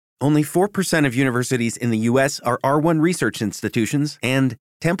Only 4% of universities in the U.S. are R1 research institutions, and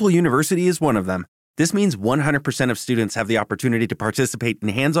Temple University is one of them. This means 100% of students have the opportunity to participate in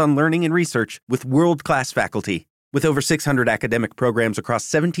hands-on learning and research with world-class faculty. With over 600 academic programs across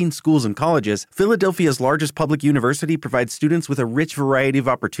 17 schools and colleges, Philadelphia's largest public university provides students with a rich variety of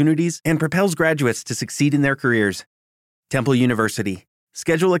opportunities and propels graduates to succeed in their careers. Temple University.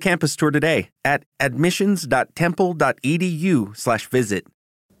 Schedule a campus tour today at admissions.temple.edu/visit.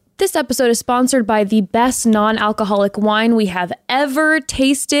 This episode is sponsored by the best non-alcoholic wine we have ever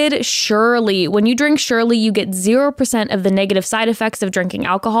tasted, Shirley. When you drink Shirley, you get 0% of the negative side effects of drinking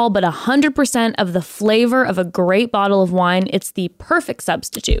alcohol, but 100% of the flavor of a great bottle of wine. It's the perfect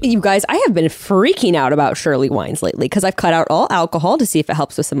substitute. You guys, I have been freaking out about Shirley wines lately because I've cut out all alcohol to see if it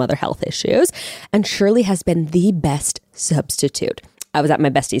helps with some other health issues. And Shirley has been the best substitute. I was at my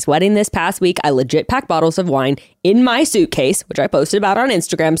bestie's wedding this past week. I legit packed bottles of wine in my suitcase, which I posted about on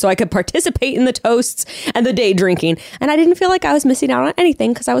Instagram, so I could participate in the toasts and the day drinking. And I didn't feel like I was missing out on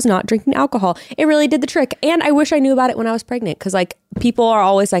anything because I was not drinking alcohol. It really did the trick. And I wish I knew about it when I was pregnant because like people are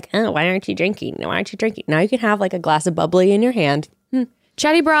always like, oh, why aren't you drinking? Why aren't you drinking? Now you can have like a glass of bubbly in your hand.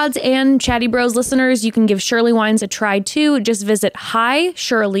 Chatty Broads and Chatty Bros listeners, you can give Shirley wines a try too. Just visit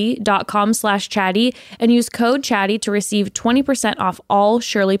highshirley.com/chatty and use code chatty to receive 20% off all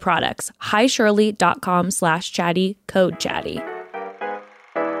Shirley products. highshirley.com/chatty, code chatty.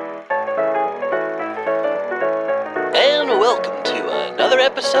 And welcome to another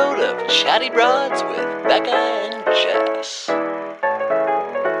episode of Chatty Broads with Bekah and Jess.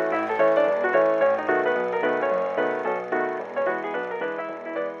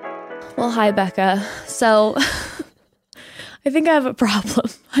 Well, hi, Bekah. So I think I have a problem.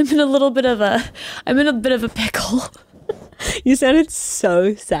 I'm in a bit of a pickle. You sounded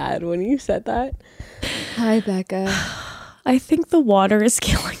so sad when you said that. Hi, Bekah. I think the water is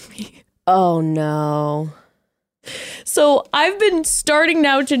killing me. Oh, no. So I've been starting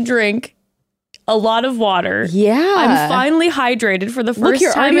now to drink a lot of water. Yeah. I'm finally hydrated for the first Look,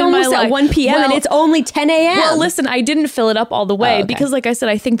 you're time already in my almost life. at 1 p.m. and it's only 10 a.m. Well, listen, I didn't fill it up all the way because, like I said,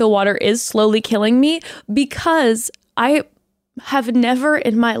 I think the water is slowly killing me because I have never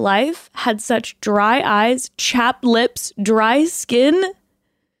in my life had such dry eyes, chapped lips, dry skin.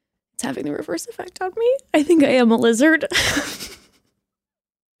 It's having the reverse effect on me. I think I am a lizard.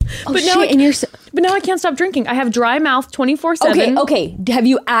 Oh, but now I can't stop drinking. I have dry mouth 24/7. Okay. Have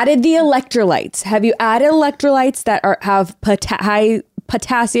you added the electrolytes? Have you added electrolytes that have high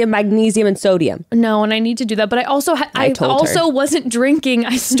potassium, magnesium, and sodium? No, and I need to do that. But I also wasn't drinking.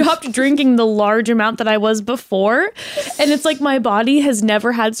 I stopped drinking the large amount that I was before. And it's like my body has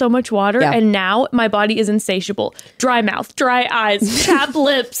never had so much water. Yeah. And now my body is insatiable. Dry mouth, dry eyes, chapped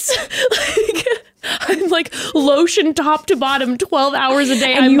lips. I'm like lotion top to bottom 12 hours a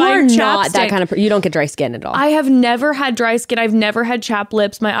day. And I'm you are not chapstick. that kind of you don't get dry skin at all. I have never had dry skin. I've never had chapped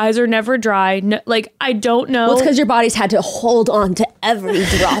lips. My eyes are never dry. No, like, I don't know. Well, it's because your body's had to hold on to every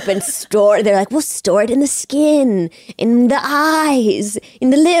drop and store. They're like, we'll store it in the skin, in the eyes,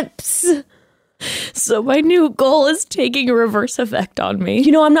 in the lips. So my new goal is taking a reverse effect on me.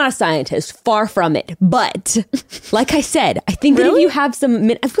 You know, I'm not a scientist, far from it. But like I said, I think that if you have some,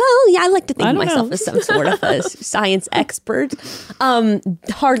 I like to think of myself as some sort of a science expert.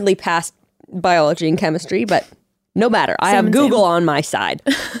 Hardly passed biology and chemistry, but no matter. I have Google on my side.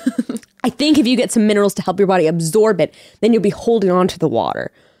 I think if you get some minerals to help your body absorb it, then you'll be holding on to the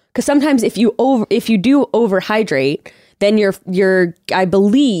water. Because sometimes if you do overhydrate, then you're I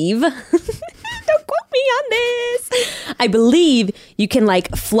believe. Don't quote me on this. I believe you can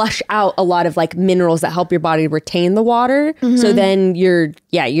like flush out a lot of like minerals that help your body retain the water. Mm-hmm. So then you're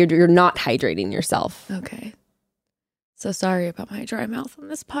not hydrating yourself. Okay. So sorry about my dry mouth on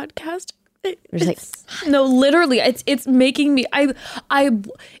this podcast. No, literally, it's making me.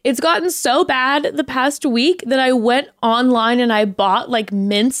 It's gotten so bad the past week that I went online and I bought like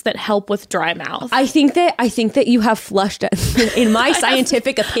mints that help with dry mouth. I think that you have flushed it. In my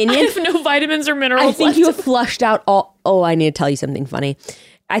scientific opinion, I have no vitamins or minerals. I think you have flushed out all. Oh, I need to tell you something funny.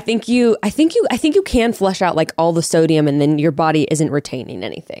 I think you can flush out like all the sodium, and then your body isn't retaining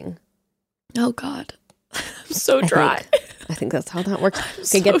anything. Oh God, I'm so dry. I think that's how that works.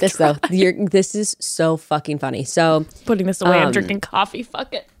 Okay, get this though. This is so fucking funny. So putting this away, I'm drinking coffee.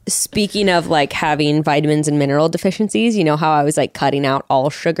 Fuck it. Speaking of like having vitamins and mineral deficiencies, you know how I was like cutting out all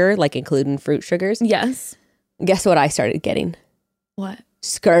sugar, like including fruit sugars? Yes. Guess what I started getting? What?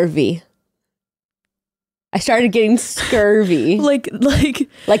 Scurvy. I started getting scurvy. like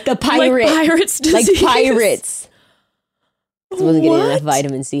the pirate. Like pirates disease. Like pirates. I wasn't getting enough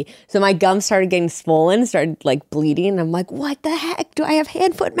vitamin C. So my gums started getting swollen, started like bleeding. And I'm like, what the heck? Do I have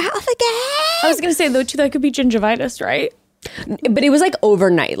hand, foot, mouth again? I was going to say, though, too, that could be gingivitis, right? But it was like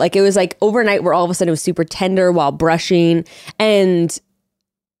overnight. Like it was like overnight where all of a sudden it was super tender while brushing. And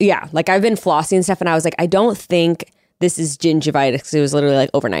yeah, like I've been flossing and stuff. And I was like, I don't think this is gingivitis because it was literally like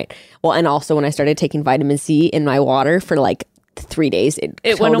overnight. Well, and also when I started taking vitamin C in my water for like 3 days, it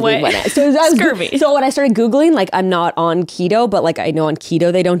totally went away. So Scurvy. So when I started Googling, like I'm not on keto, but like I know on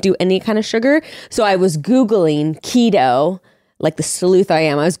keto they don't do any kind of sugar. So I was Googling keto, like the sleuth I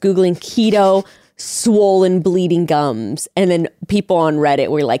am. I was Googling keto swollen bleeding gums, and then people on Reddit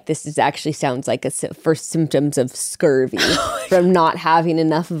were like, this is actually sounds like a first symptoms of scurvy from not having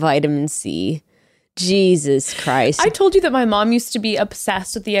enough vitamin C. Jesus Christ. I told you that my mom used to be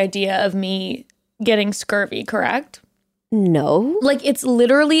obsessed with the idea of me getting scurvy, correct? No. Like, it's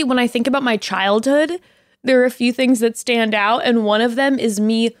literally, when I think about my childhood, there are a few things that stand out, and one of them is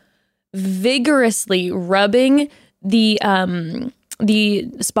me vigorously rubbing the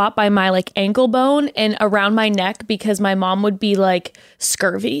spot by my like ankle bone and around my neck because my mom would be like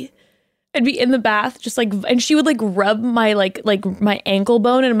scurvy. I'd be in the bath just like, and she would like rub my like my ankle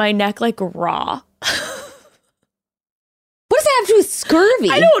bone and my neck like raw. What does that have to do with scurvy?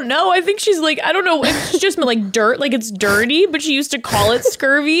 I don't know. I think she's like, I don't know. It's just like dirt, like it's dirty, but she used to call it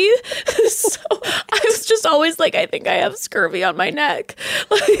scurvy. So I was just always like, I think I have scurvy on my neck.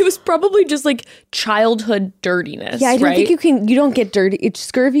 Like, it was probably just like childhood dirtiness. Yeah, I don't think you don't get dirty. It's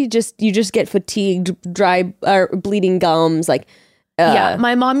scurvy, you just get fatigued, dry, or bleeding gums. Like, yeah,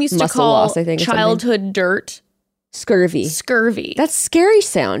 my mom used to call loss, I think, childhood dirt scurvy. Scurvy. That's scary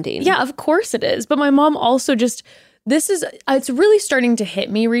sounding. Yeah, of course it is. But my mom also just... it's really starting to hit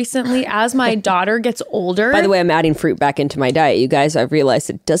me recently as my daughter gets older. By the way, I'm adding fruit back into my diet. You guys, I've realized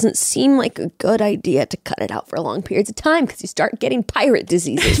it doesn't seem like a good idea to cut it out for long periods of time because you start getting pirate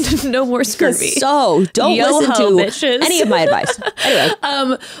diseases. No more scurvy. So don't listen to bitches. Any of my advice.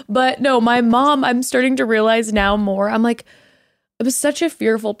 Anyway. But no, my mom, I'm starting to realize now more. I'm like, I was such a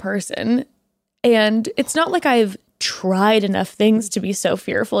fearful person. And it's not like I've tried enough things to be so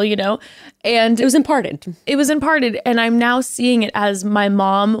fearful, you know? And it was imparted. And I'm now seeing it as my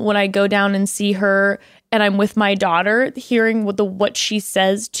mom, when I go down and see her and I'm with my daughter, hearing what she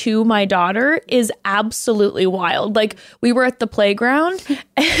says to my daughter is absolutely wild. Like, we were at the playground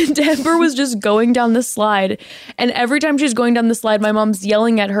and Amber was just going down the slide. And every time she's going down the slide, my mom's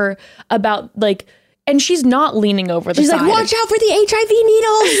yelling at her about like, and she's not leaning over the side. She's like, watch out for the HIV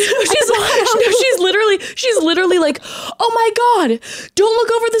needles. she's literally like, oh my God, don't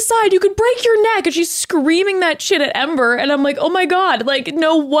look over the side. You could break your neck. And she's screaming that shit at Ember. And I'm like, oh my God, like,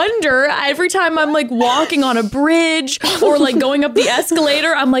 no wonder every time I'm like walking on a bridge or like going up the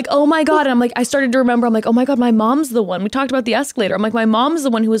escalator, I'm like, oh my God. And I'm like, I started to remember, I'm like, oh my God, my mom's the one. We talked about the escalator. I'm like, my mom's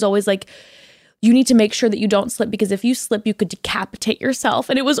the one who was always like, you need to make sure that you don't slip because if you slip, you could decapitate yourself.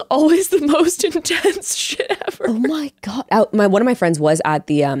 And it was always the most intense shit ever. Oh my God. One of my friends was at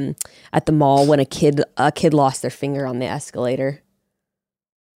the mall when a kid lost their finger on the escalator.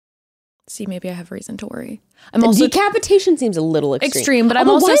 See, maybe I have reason to worry. Decapitation seems a little extreme, but I'm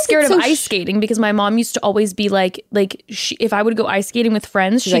also scared of ice skating because my mom used to always be like if I would go ice skating with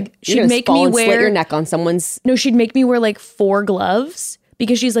friends, she'd make me wear, slit your neck on someone's. No, she'd make me wear like 4 gloves.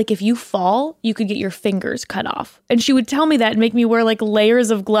 Because she's like, if you fall, you could get your fingers cut off. And she would tell me that and make me wear like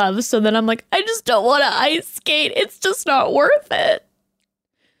layers of gloves. So then I'm like, I just don't want to ice skate. It's just not worth it.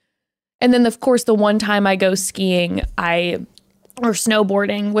 And then, of course, the one time I go skiing, or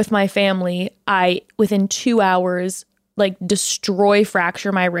snowboarding with my family, I, within 2 hours, like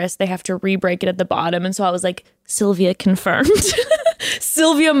fracture my wrist. They have to re-break it at the bottom. And so I was like, Sylvia confirmed.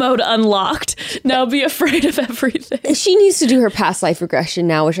 Sylvia mode unlocked. Now be afraid of everything. She needs to do her past life regression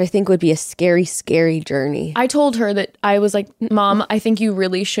now, which I think would be a scary, scary journey. I told her that I was like, Mom, I think you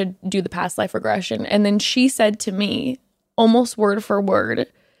really should do the past life regression. And then she said to me, almost word for word,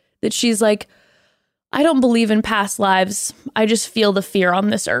 that she's like, I don't believe in past lives. I just feel the fear on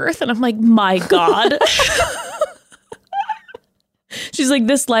this earth. And I'm like, my God. She's like,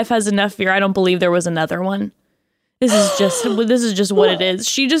 this life has enough fear. I don't believe there was another one. This is just what it is.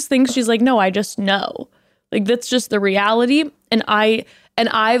 She just thinks, she's like, no, I just know. Like, that's just the reality. And I've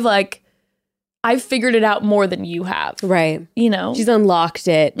figured it out more than you have. Right. You know, she's unlocked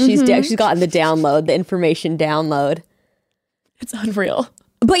it. She's gotten the download, the information download. It's unreal.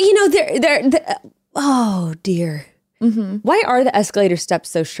 But you know, they're oh dear. Mm-hmm. Why are the escalator steps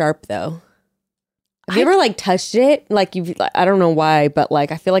so sharp though? Have you ever like touched it? Like I don't know why, but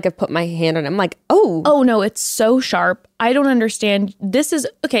like I feel like I've put my hand on it. I'm like, oh. Oh no, it's so sharp. I don't understand. This is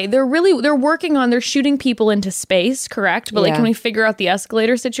okay. They're shooting people into space, correct? But like, can we figure out the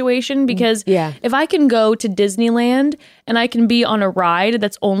escalator situation? Because if I can go to Disneyland and I can be on a ride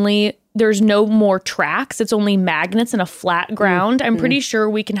there's no more tracks, it's only magnets and a flat ground. I'm pretty sure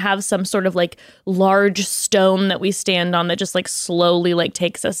we can have some sort of like large stone that we stand on that just like slowly like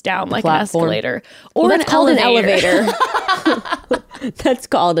takes us down like platform. An escalator. Or that's called an elevator. That's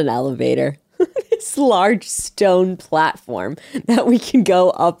called an elevator. This large stone platform that we can go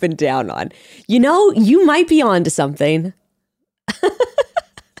up and down on. You know, you might be onto something.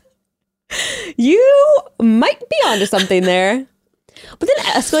 You might be onto something there. But then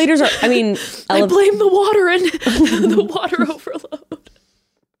escalators are, I blame the water and the water overload.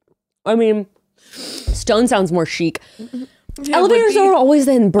 I mean, stone sounds more chic. Yeah, elevators are always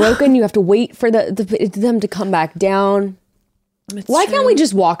then broken. You have to wait for them to come back down. Why can't we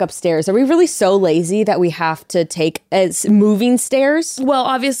just walk upstairs? Are we really so lazy that we have to take moving stairs? Well,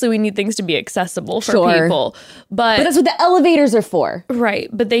 obviously we need things to be accessible for people. But that's what the elevators are for. Right,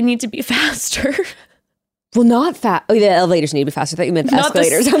 but they need to be faster. Well, not fast. Oh, the elevators need to be faster. I thought you meant the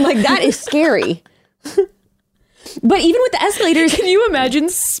escalators. I'm like, that is scary. But even with the escalators... Can you imagine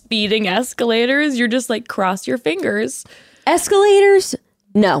speeding escalators? You're just like, cross your fingers. Escalators...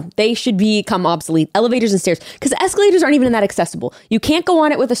 No, they should become obsolete. Elevators and stairs. Because escalators aren't even that accessible. You can't go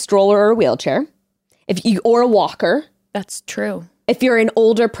on it with a stroller or a wheelchair. Or a walker. That's true. If you're an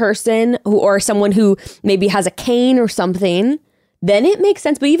older person or someone who maybe has a cane or something... Then it makes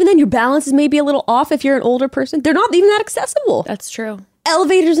sense. But even then, your balance is maybe a little off if you're an older person. They're not even that accessible. That's true.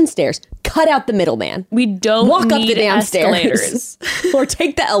 Elevators and stairs. Cut out the middleman. We don't walk up the damn stairs. Or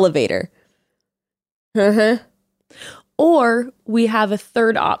take the elevator. Uh-huh. Or we have a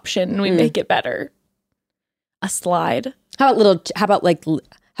third option and we make it better. A slide. How about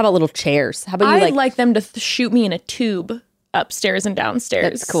little chairs? How about I'd like them to shoot me in a tube upstairs and downstairs.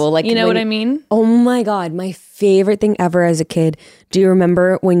 That's cool. Like, you know what I mean? Oh my God. My favorite thing ever as a kid. Do you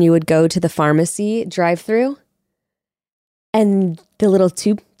remember when you would go to the pharmacy drive-through and the little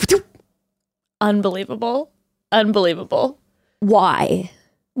tube? Unbelievable. Why?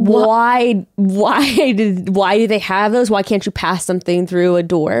 Why do they have those? Why can't you pass something through a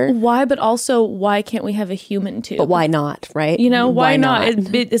door? Why? But also, why can't we have a human tube? But why not? Right? You know, why not?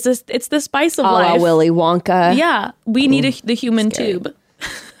 It's the spice of life. Willy Wonka. Yeah, we need the human tube.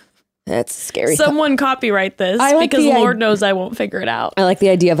 That's scary. Someone copyright this because Lord knows I won't figure it out. I like the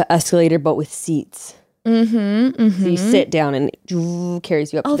idea of an escalator, but with seats. Mm-hmm. So you sit down and it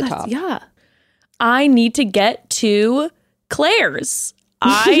carries you up to the top. Yeah. I need to get to Claire's.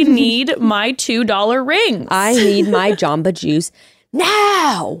 I need my $2 rings. I need my Jamba Juice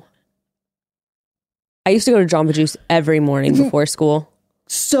now. I used to go to Jamba Juice every morning before school.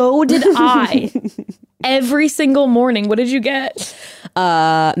 So did I. Every single morning. What did you get?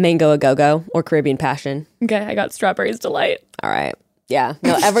 Mango A-Go-Go or Caribbean Passion. Okay, I got Strawberries Delight. All right. Yeah.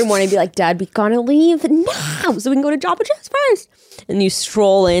 No, every morning I'd be like, Dad, we gotta leave now so we can go to Jamba Juice first. And you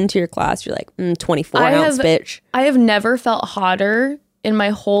stroll into your class. You're like, 24-ounce bitch. I have never felt hotter in my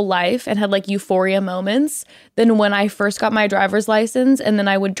whole life and had like euphoria moments than when I first got my driver's license, and then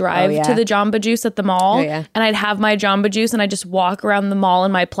I would drive to the Jamba Juice at the mall and I'd have my Jamba Juice and I'd just walk around the mall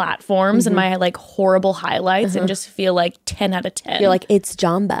in my platforms and my like horrible highlights and just feel like 10 out of 10. You're like, it's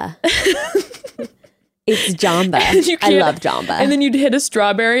Jamba. It's Jamba. I love Jamba. And then you'd hit a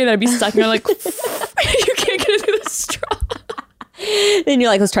strawberry and I'd be sucking on like, you can't get it through the straw. Then you're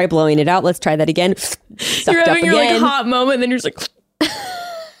like, let's try blowing it out. Let's try that again. You're having your like hot moment and then you're just like...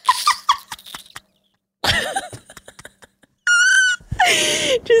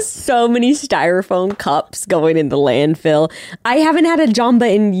 Just so many styrofoam cups going in the landfill. I haven't had a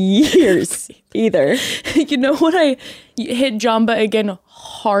Jamba in years either. You know what? I hit Jamba again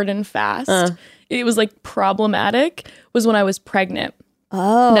hard and fast. It was like problematic was when I was pregnant.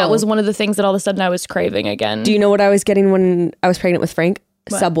 Oh. That was one of the things that all of a sudden I was craving again. Do you know what I was getting when I was pregnant with Frank?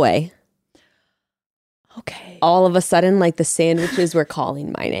 What? Subway. Okay. All of a sudden, like the sandwiches were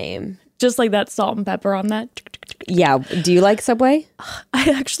calling my name. Just like that salt and pepper on that. Yeah. Do you like Subway? I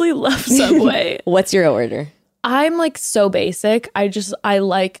actually love Subway. What's your order? I'm like so basic. I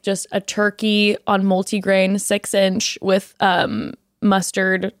like just a turkey on multigrain 6-inch with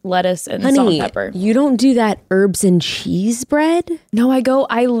mustard, lettuce, and salt and pepper. You don't do that herbs and cheese bread? No,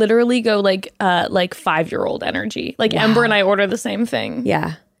 I literally go like 5-year-old energy. Like wow. Ember and I order the same thing.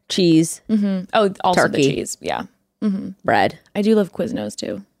 Yeah. Cheese. Mm-hmm. Oh, also turkey. The cheese. Yeah. Mm-hmm. Bread. I do love Quiznos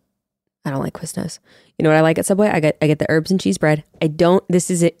too. I don't like Quiznos. You know what I like at Subway? I get the herbs and cheese bread. I don't. This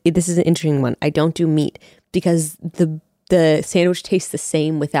is an interesting one. I don't do meat because the sandwich tastes the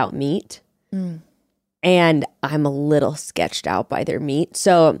same without meat. and I'm a little sketched out by their meat.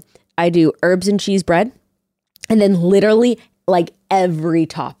 So I do herbs and cheese bread, and then literally like every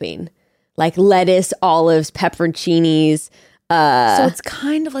topping, like lettuce, olives, pepperoncinis. So it's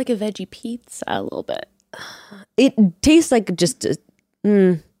kind of like a veggie pizza a little bit. It tastes like tastes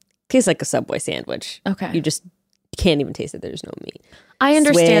like a Subway sandwich. Okay. You just can't even taste it. There's no meat. I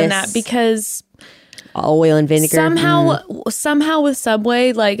understand that because oil and vinegar. Somehow with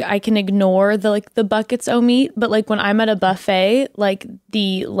Subway, like I can ignore the buckets o' meat, but like when I'm at a buffet, like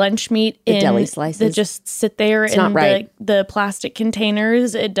the lunch meat the deli slices that just sit there in the plastic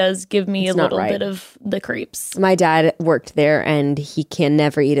containers, it does give me a little bit of the creeps. My dad worked there and he can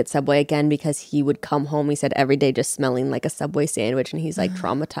never eat at Subway again because he would come home, he said, every day just smelling like a Subway sandwich, and he's like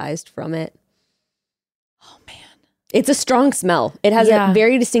traumatized from it. Oh man. It's a strong smell. It has a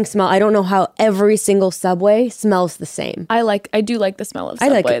very distinct smell. I don't know how every single Subway smells the same. I do like the smell of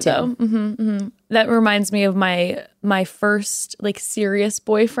Subway, I like it too. Though. Mm-hmm, mm-hmm. That reminds me of my first like serious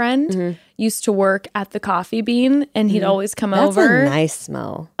boyfriend. Used to work at the Coffee Bean, and he'd always come over. That's a nice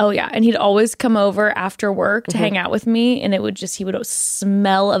smell. Oh yeah, and he'd always come over after work to hang out with me, and he would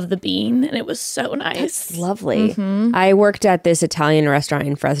smell of the bean, and it was so nice. That's lovely. I worked at this Italian restaurant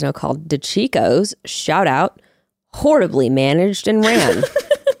in Fresno called De Chico's. Shout out. Horribly managed and ran.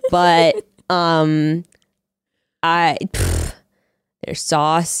 But their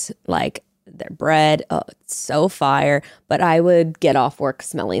sauce, like their bread, oh, it's so fire. But I would get off work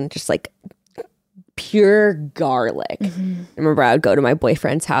smelling just like pure garlic. I remember I would go to my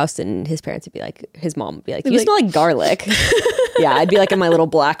boyfriend's house and his mom would be like, you smell like garlic. Yeah, I'd be like in my little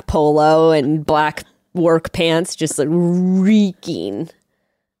black polo and black work pants, just like reeking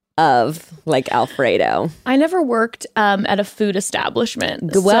of like Alfredo. I never worked at a food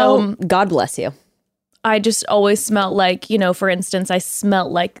establishment. Well, so God bless you. I just always smelled like, for instance, I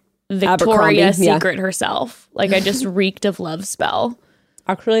smelled like Victoria's Secret herself. Like I just reeked of love spell.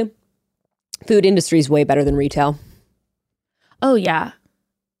 Actually, food industry is way better than retail. Oh yeah.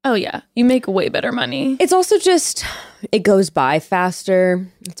 You make way better money. It's also just, it goes by faster.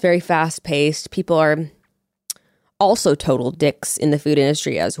 It's very fast paced. People are also total dicks in the food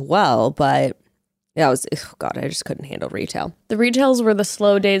industry as well, but I just couldn't handle retail. The retails were the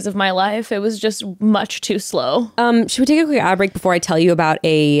slow days of my life. It was just much too slow. Should we take a quick ad break before I tell you about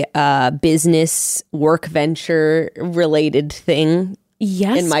a business work venture related thing?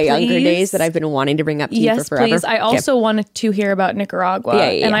 Yes, in my younger days that I've been wanting to bring up to you for forever. Yes, please. I also wanted to hear about Nicaragua.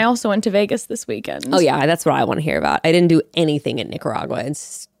 And I also went to Vegas this weekend. Oh yeah, that's what I want to hear about. I didn't do anything in Nicaragua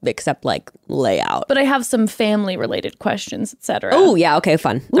except like layout. But I have some family related questions, etc. Oh yeah, okay,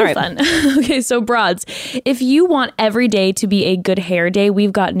 fun. All right. Fun. Okay, so broads, if you want every day to be a good hair day,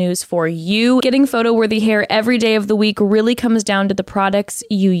 we've got news for you. Getting photo worthy hair every day of the week really comes down to the products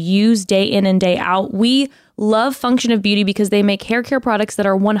you use day in and day out. We love Function of Beauty because they make hair care products that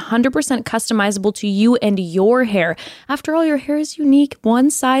are 100% customizable to you and your hair. After all, your hair is unique.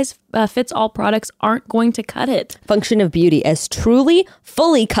 One size fits all products aren't going to cut it. Function of Beauty is truly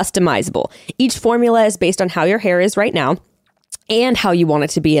fully customizable. Each formula is based on how your hair is right now and how you want it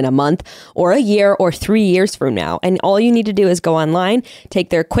to be in a month or a year or 3 years from now. And all you need to do is go online, take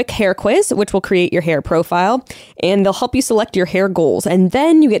their quick hair quiz, which will create your hair profile, and they'll help you select your hair goals. And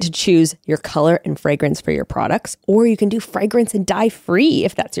then you get to choose your color and fragrance for your products, or you can do fragrance and dye free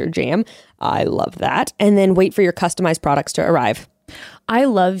if that's your jam. I love that. And then wait for your customized products to arrive. I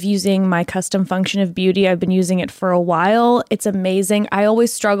love using my custom Function of Beauty. I've been using it for a while. It's amazing. I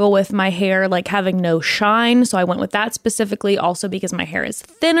always struggle with my hair like having no shine, so I went with that specifically also because my hair is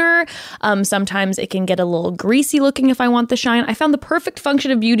thinner. Sometimes it can get a little greasy looking if I want the shine. I found the perfect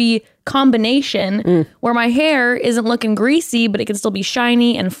Function of Beauty combination where my hair isn't looking greasy, but it can still be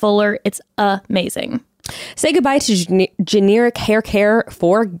shiny and fuller. It's amazing. Say goodbye to generic hair care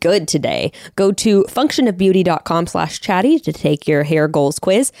for good today. Go to functionofbeauty.com/chatty to take your hair goals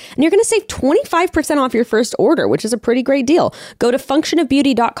quiz, and you're going to save 25% off your first order, which is a pretty great deal. Go to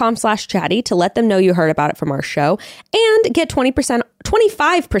functionofbeauty.com/chatty to let them know you heard about it from our show and get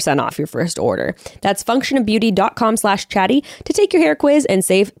 25% off your first order. That's functionofbeauty.com/chatty to take your hair quiz and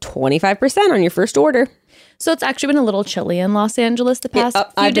save 25% on your first order. So it's actually been a little chilly in Los Angeles the past few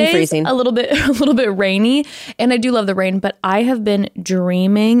I've days. been freezing. A little bit rainy, and I do love the rain, but I have been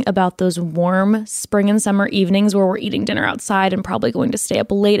dreaming about those warm spring and summer evenings where we're eating dinner outside and probably going to stay up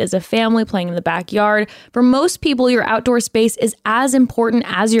late as a family playing in the backyard. For most people, your outdoor space is as important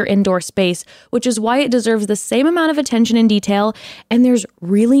as your indoor space, which is why it deserves the same amount of attention and detail, and there's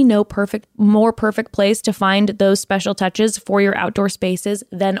really no more perfect place to find those special touches for your outdoor spaces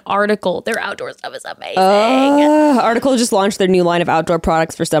than Article. Their outdoor stuff is amazing. Article just launched their new line of outdoor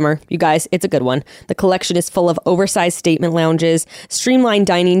products for summer. You guys, it's a good one. The collection is full of oversized statement lounges, streamlined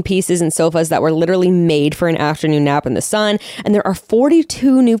dining pieces, and sofas that were literally made for an afternoon nap in the sun. And there are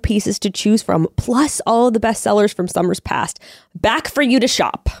 42 new pieces to choose from, plus all of the best sellers from summers past. Back for you to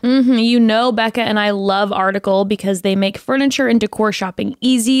shop. Mm-hmm. You know, Bekah and I love Article because they make furniture and decor shopping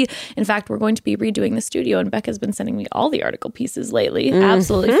easy. In fact, we're going to be redoing the studio, and Bekah's been sending me all the Article pieces lately.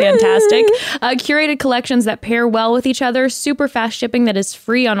 Absolutely fantastic. Curated collections that pair well with each other. Super fast shipping that is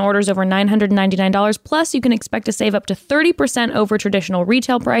free on orders over $999. Plus, you can expect to save up to 30% over traditional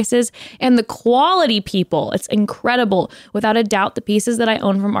retail prices. And the quality, people, it's incredible. Without a doubt, the pieces that I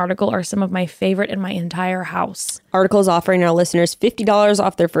own from Article are some of my favorite in my entire house. Article is offering our listeners $50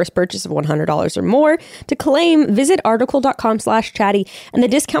 off their first purchase of $100 or more. To claim, visit article.com/chatty, and the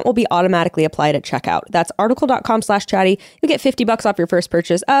discount will be automatically applied at checkout. That's article.com/chatty. You'll get $50 off your first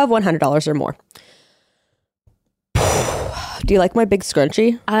purchase of $100 or more. Do you like my big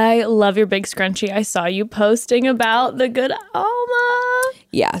scrunchie? I love your big scrunchie. I saw you posting about the good Alma.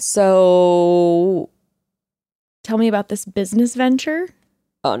 Yeah, so... Tell me about this business venture.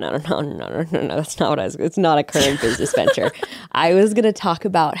 Oh, no. That's not what I was... It's not a current business venture. I was going to talk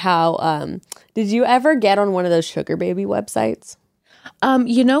about how... did you ever get on one of those sugar baby websites?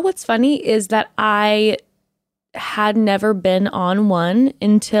 You know what's funny is that I had never been on one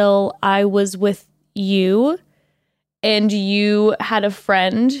until I was with you. And you had a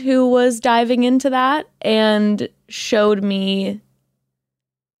friend who was diving into that and showed me...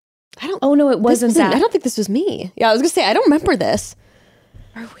 Oh, no, it wasn't that. I don't think this was me. Yeah, I was going to say, I don't remember this.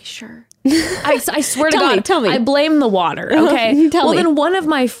 Are we sure? I swear to God, tell me. I blame the water, okay? Tell me. Then one of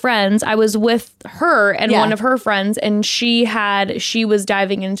my friends, I was with her and one of her friends, and she was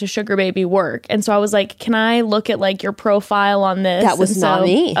diving into sugar baby work. And so I was like, can I look at like your profile on this? That was not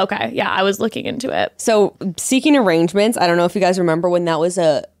me. Okay, yeah, I was looking into it. So seeking arrangements, I don't know if you guys remember when that was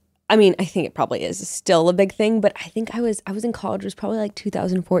I think it probably is still a big thing, but I think I was in college. It was probably like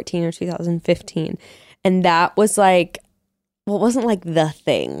 2014 or 2015. And that was like, well, it wasn't like the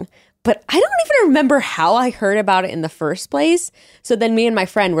thing, but I don't even remember how I heard about it in the first place. So then me and my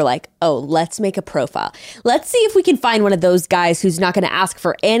friend were like, oh, let's make a profile. Let's see if we can find one of those guys who's not going to ask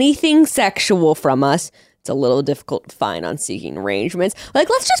for anything sexual from us. It's a little difficult to find on seeking arrangements.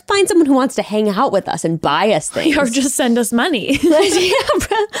 Like, let's just find someone who wants to hang out with us and buy us things. Or just send us money.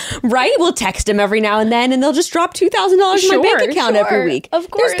 Right? We'll text them every now and then, and they'll just drop $2,000 in my bank account every week.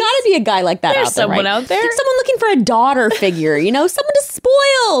 Of course. There's got to be a guy like that out there, someone out there. There's someone looking for a daughter figure, someone to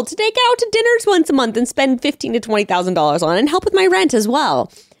spoil, to take out to dinners once a month and spend $15,000 to $20,000 on and help with my rent as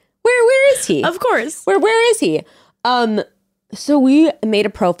well. Where is he? Of course. Where is he? So we made a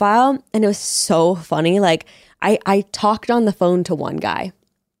profile, and it was so funny. Like, I talked on the phone to one guy,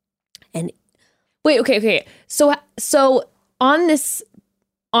 and wait, okay. So on this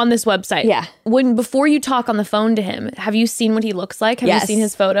website, before you talk on the phone to him, have you seen what he looks like? Have you seen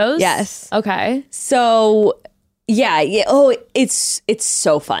his photos? Yes. Okay. So yeah. Oh, it's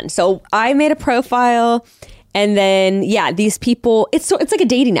so fun. So I made a profile. And then, these people, it's like a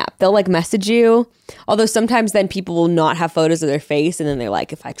dating app. They'll like message you. Although sometimes then people will not have photos of their face. And then they're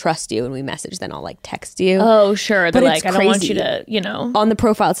like, if I trust you and we message, then I'll like text you. Oh, sure. They're like, I don't want you to, On the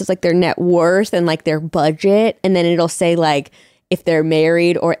profile, it says like their net worth and like their budget. And then it'll say like if they're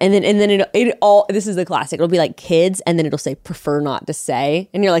married and then it all, this is the classic. It'll be like kids. And then it'll say prefer not to say.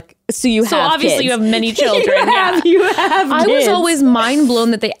 And you're like, so obviously kids. You have many children. You have I kids. was always mind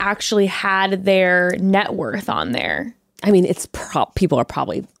blown that they actually had their net worth on there. I mean, people are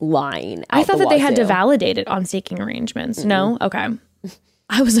probably lying. I thought that they had to validate it on seeking arrangements. Mm-hmm. No? Okay.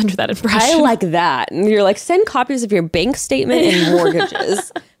 I was under that impression. I like that. And you're like, send copies of your bank statement and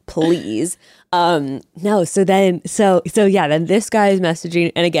mortgages, please. No. So then this guy is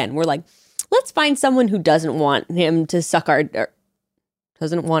messaging. And again, we're like, let's find someone who doesn't want him to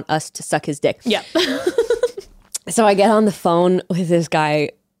doesn't want us to suck his dick. Yeah. So I get on the phone with this guy.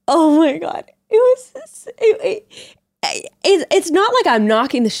 Oh my God. It's not like I'm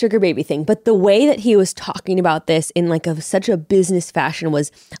knocking the sugar baby thing, but the way that he was talking about this in like such a business fashion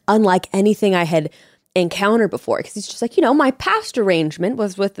was unlike anything I had encountered before. Because he's just like, my past arrangement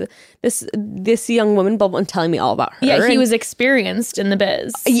was with this young woman, and telling me all about her. Yeah, he was experienced in the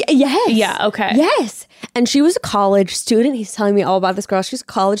biz. Yes. Yeah, okay. Yes. And she was a college student. He's telling me all about this girl. She's a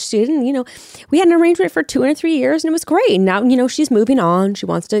college student. We had an arrangement for 2 or 3 years, and it was great. And now, she's moving on. She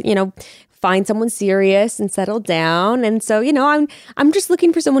wants to, find someone serious and settle down. And so, I'm just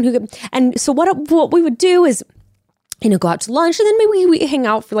looking for someone who could. And so what we would do is, go out to lunch, and then maybe we hang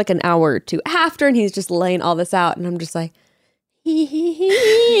out for like an hour or two after, and he's just laying all this out. And I'm just like,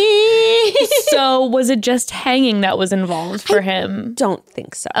 So was it just hanging that was involved for him? Don't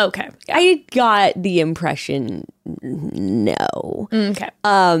think so. Okay. I got the impression no. Okay.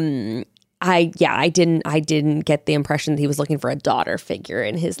 I didn't get the impression that he was looking for a daughter figure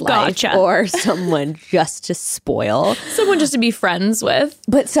in his life or someone just to spoil. Someone just to be friends with.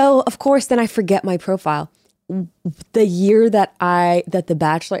 But so, of course, then I forget my profile. The year that The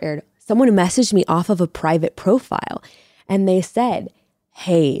Bachelor aired, someone messaged me off of a private profile and they said,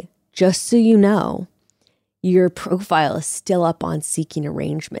 "Hey, just so you know, your profile is still up on Seeking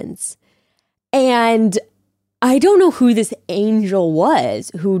Arrangements." And I don't know who this angel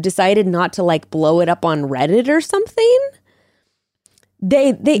was who decided not to like blow it up on Reddit or something.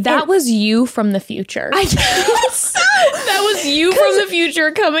 That was you from the future. That was you from the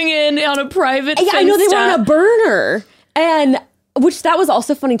future coming in on a private. Yeah, I know they were on a burner, and which that was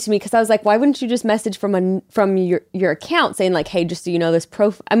also funny to me because I was like, why wouldn't you just message from your account saying like, hey, just so you know this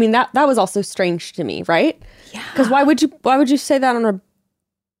profile. I mean that was also strange to me, right? Yeah. Because why would you say that on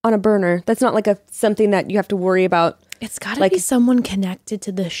a burner? That's not like something that you have to worry about. It's got to be someone connected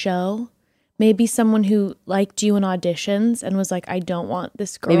to the show. Maybe someone who liked you in auditions and was like, I don't want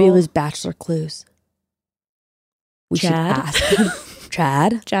this girl. Maybe it was Bachelor Clues. We Chad? should ask.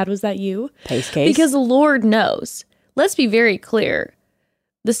 Chad, was that you? Pace case. Because Lord knows. Let's be very clear.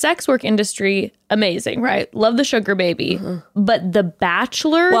 The sex work industry, amazing, right? Love the sugar baby. Mm-hmm. But The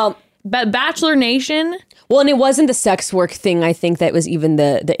Bachelor, Bachelor Nation. Well, and it wasn't the sex work thing, I think, that was even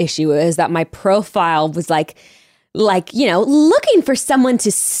the issue. Is that my profile was like, looking for someone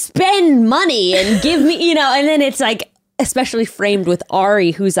to spend money and give me, and then it's like, especially framed with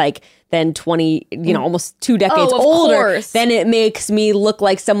Ari, who's like then 20, almost 2 decades older, course. Then it makes me look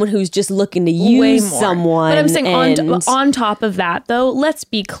like someone who's just looking to use someone. But I'm saying on top of that, though, let's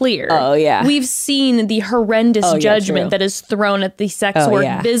be clear. Oh, yeah. We've seen the horrendous judgment that is thrown at the sex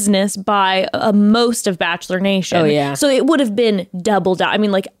work business by most of Bachelor Nation. Oh, yeah. So it would have been doubled down. I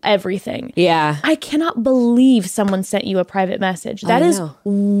mean, like everything. Yeah. I cannot believe someone sent you a private message. That is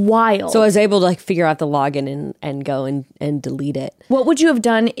wild. So I was able to figure out the login and go and delete it. What would you have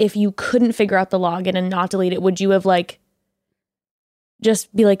done if you couldn't figure out the login and not delete it? Would you have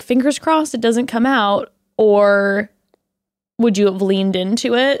just be like, fingers crossed it doesn't come out? Or would you have leaned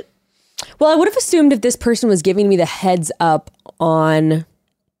into it? Well, I would have assumed if this person was giving me the heads up on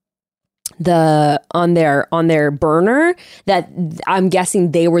their burner, that I'm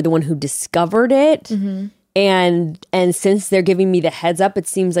guessing they were the one who discovered it. Mm-hmm. And since they're giving me the heads up, it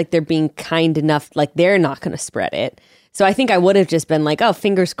seems like they're being kind enough, like they're not going to spread it. So I think I would have just been like, oh,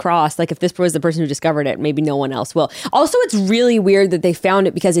 fingers crossed. Like if this was the person who discovered it, maybe no one else will. Also, it's really weird that they found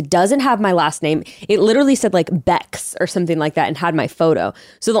it because it doesn't have my last name. It literally said like Bex or something like that and had my photo.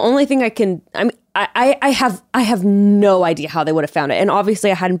 So the only thing I have no idea how they would have found it. And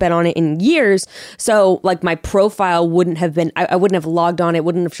obviously I hadn't been on it in years. So like my profile wouldn't have been, I wouldn't have logged on. It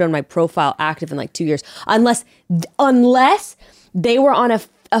wouldn't have shown my profile active in like 2 years. Unless they were on a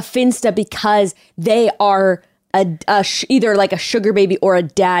Finsta because they are either like a sugar baby or a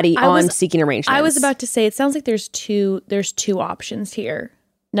daddy on Seeking Arrangements. I was about to say, it sounds like there's two options here.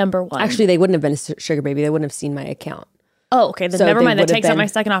 Number one. Actually, they wouldn't have been a sugar baby. They wouldn't have seen my account. Oh, okay. Then never mind. That takes out my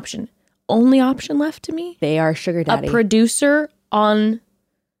second option. Only option left to me? They are sugar daddy. A producer on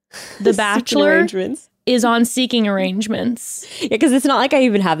The Bachelor is on Seeking Arrangements. Yeah, because it's not like I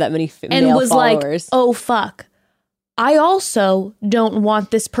even have that many male followers. Like, oh, fuck. I also don't want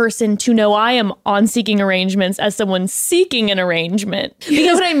this person to know I am on Seeking Arrangements as someone seeking an arrangement. You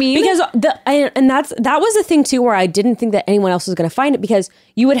know what I mean? Because that was the thing too, where I didn't think that anyone else was going to find it, because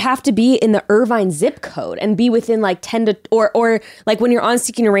you would have to be in the Irvine zip code and be within like 10 to or like when you're on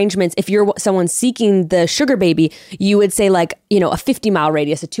Seeking Arrangements, if you're someone seeking the sugar baby, you would say like, a 50-mile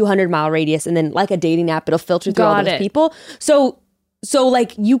radius, a 200-mile radius, and then like a dating app, it'll filter through all those people. So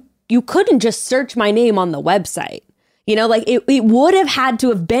like you couldn't just search my name on the website. Like it would have had to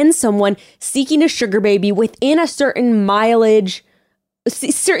have been someone seeking a sugar baby within a certain mileage,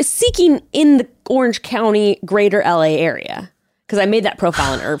 seeking in the Orange County, greater LA area. Because I made that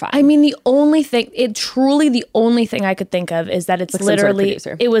profile in Irvine. I mean, the only thing I could think of is that it's like literally,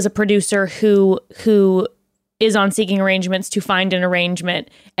 it was a producer who is on Seeking Arrangements to find an arrangement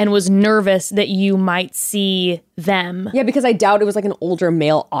and was nervous that you might see them. Yeah, because I doubt it was like an older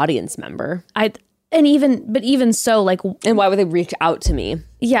male audience member. And even so, like... And why would they reach out to me?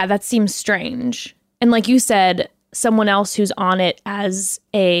 Yeah, that seems strange. And like you said, someone else who's on it as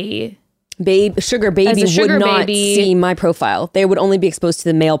a... sugar baby would not see my profile. They would only be exposed to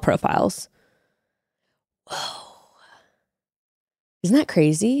the male profiles. Whoa. Isn't that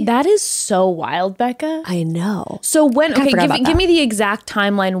crazy? That is so wild, Bekah. I know. So give me the exact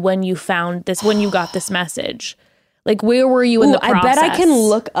timeline when you found this, when you got this message. Like, where were you in the process? I bet I can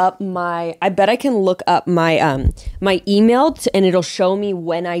look up my my email and it'll show me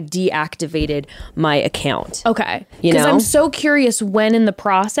when I deactivated my account. Okay. Because I'm so curious when in the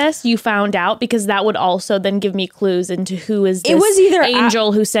process you found out, because that would also then give me clues into who is this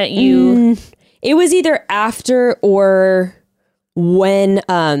angel who sent you. It was either after or when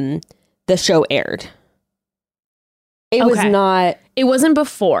the show aired. It was not. It wasn't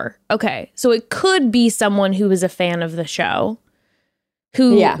before. Okay. So it could be someone who was a fan of the show,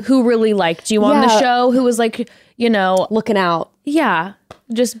 who really liked you on the show, who was like, looking out. Yeah.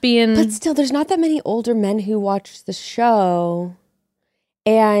 Just being. But still, there's not that many older men who watch the show.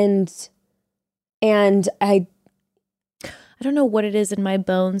 And I don't know what it is in my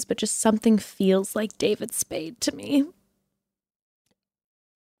bones, but just something feels like David Spade to me.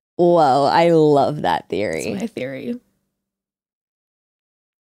 Whoa, I love that theory. That's my theory.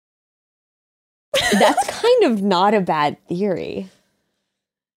 That's kind of not a bad theory.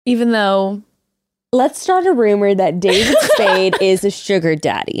 Even though... Let's start a rumor that David Spade is a sugar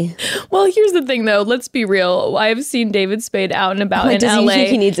daddy. Well, here's the thing, though. Let's be real. I've seen David Spade out and about in LA. Does he think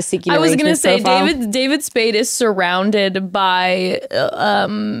he needs a seeking arrangement I was going to profile? say, David Spade is surrounded by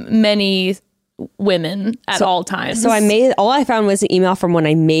many women at all times. So all I found was an email from when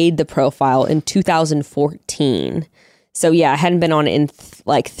I made the profile in 2014. So yeah, I hadn't been on it in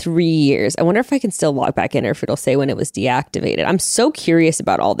 3 years. I wonder if I can still log back in or if it'll say when it was deactivated. I'm so curious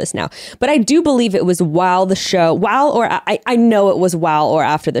about all this now. But I do believe it was I know it was while or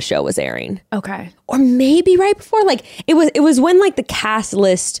after the show was airing. Okay. Or maybe right before. Like it was when the cast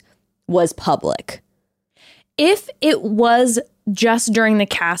list was public. If it was just during the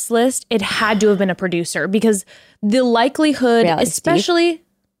cast list, it had to have been a producer, because the likelihood, Reality especially... Steve?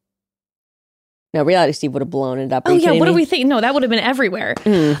 No, Reality Steve would have blown it up. Oh yeah, what do we think? No, that would have been everywhere.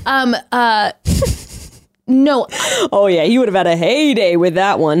 No. Oh yeah, he would have had a heyday with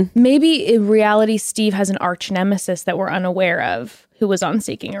that one. Maybe Reality Steve has an arch nemesis that we're unaware of, who was on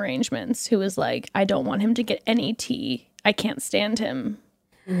Seeking Arrangements, who was like, I don't want him to get any tea. I can't stand him.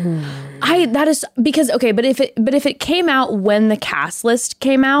 That is because but if it came out when the cast list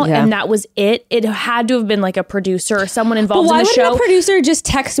came out and that was it had to have been like a producer or someone involved in the show. Why wouldn't a producer just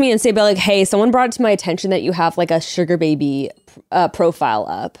text me and say, like, hey, someone brought it to my attention that you have like a sugar baby profile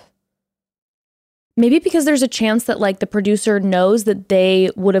up? Maybe because there's a chance that like the producer knows that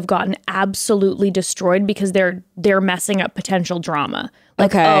they would have gotten absolutely destroyed because they're messing up potential drama.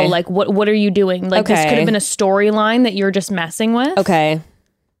 Like, oh, like what are you doing? Like this could have been a storyline that you're just messing with. Okay.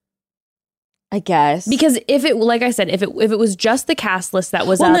 I guess. Because if it, like I said, if it was just the cast list that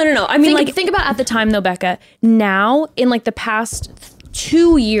was up. No. I mean, think about at the time though, Bekah. Now, in like the past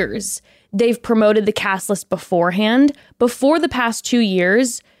 2 years, they've promoted the cast list beforehand. Before the past 2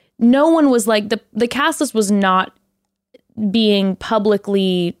 years, no one was like, the cast list was not being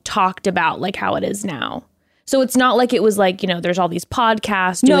publicly talked about like how it is now. So it's not like it was like, there's all these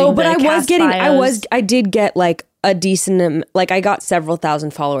podcasts. No, but I did get like a decent, like I got several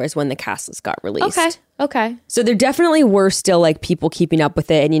thousand followers when the cast list got released. Okay. So there definitely were still like people keeping up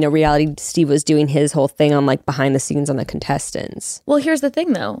with it. And, Reality Steve was doing his whole thing on like behind the scenes on the contestants. Well, here's the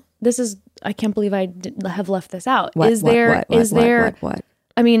thing though. I can't believe I have left this out. What?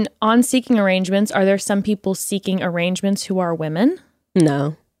 I mean, on Seeking Arrangements, are there some people seeking arrangements who are women?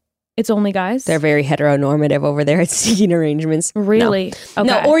 No. It's only guys? They're very heteronormative over there at Seeking Arrangements. Really? No.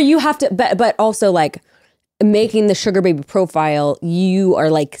 Okay. No, or you have to, but also like making the sugar baby profile, you are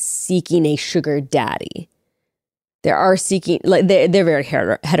like seeking a sugar daddy. There are seeking, like they're very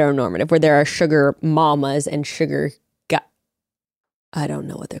heteronormative, where there are sugar mamas and sugar I don't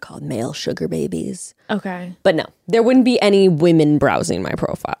know what they're called, male sugar babies. Okay. But no, there wouldn't be any women browsing my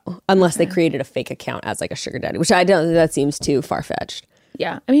profile unless they created a fake account as like a sugar daddy, which I don't, that seems too far-fetched.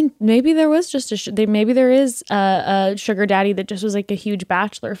 Yeah. I mean, maybe there was just maybe there is a sugar daddy that just was like a huge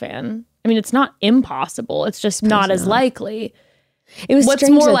Bachelor fan. I mean, it's not impossible. It's just not as likely. It was What's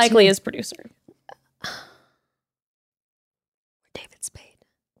more likely is producer.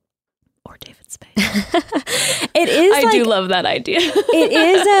 Or David Spade. It is. I do love that idea. It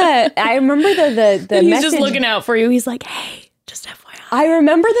is I remember the He's message. just looking out for you. He's like, hey, just FYI. I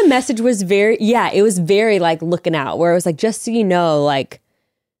remember the message was it was very like looking out, where it was like, just so you know, like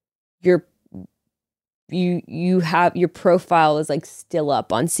you have your profile is like still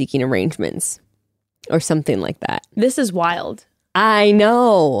up on Seeking Arrangements or something like that. This is wild. I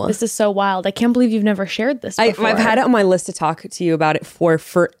know. This is so wild. I can't believe you've never shared this before. I've had it on my list to talk to you about it for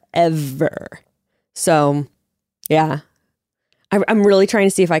forever. So, yeah. I'm really trying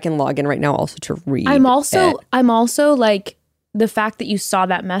to see if I can log in right now also to read. I'm also like, the fact that you saw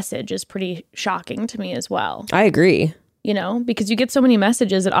that message is pretty shocking to me as well. I agree. You know, because you get so many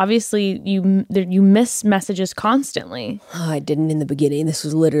messages that obviously you miss messages constantly. Oh, I didn't in the beginning. This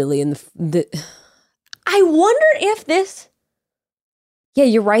was literally in the I wonder if this... Yeah,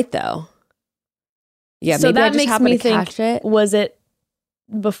 you're right, though. Yeah, so maybe that I just makes happened me to think, catch it. Was it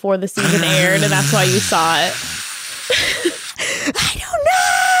before the season aired and that's why you saw it? I don't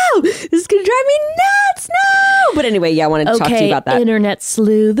know! This is going to drive me nuts! No! But anyway, yeah, I wanted to talk to you about that. Internet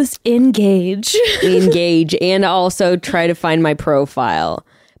sleuths, engage. Engage, and also try to find my profile.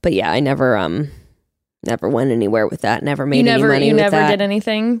 But yeah, I never went anywhere with that. Never made any money with that. You never did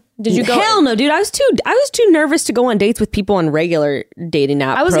anything? Did you go? Hell no, dude. I was too nervous to go on dates with people on regular dating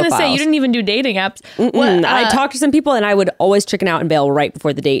app profiles. I was going to say, you didn't even do dating apps. I talked to some people and I would always chicken out and bail right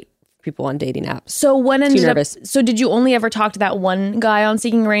before the date. People on dating apps. So what ended up? So did you only ever talk to that one guy on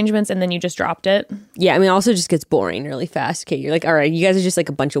Seeking Arrangements and then you just dropped it? Yeah, I mean, it also just gets boring really fast. Okay, you're like, all right, you guys are just like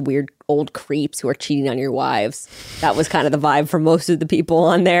a bunch of weird old creeps who are cheating on your wives. That was kind of the vibe for most of the people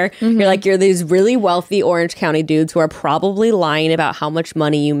on there. Mm-hmm. You're like, you're these really wealthy Orange County dudes who are probably lying about how much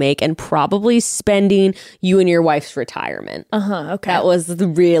money you make and probably spending you and your wife's retirement. Okay. That was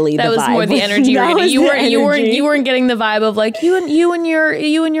really the vibe. That was more the energy. You weren't getting the vibe of like you and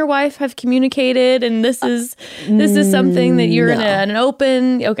your wife have communicated and this is something that you're in an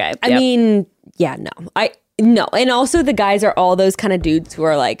open. Okay. I mean, yeah, no. And also the guys are all those kind of dudes who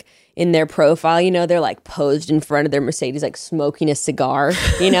are like in their profile, you know, they're like posed in front of their Mercedes, like smoking a cigar,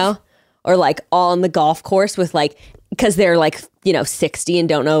 you know, or like all on the golf course with like, because they're like, you know, 60 and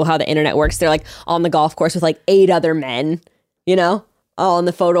don't know how the internet works. They're like on the golf course with like 8 other men, you know, all in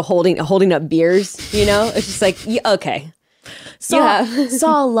the photo holding up beers, you know, it's just like, yeah, okay. Saw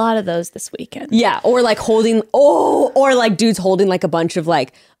a lot of those this weekend. Yeah, or like or like dudes holding like a bunch of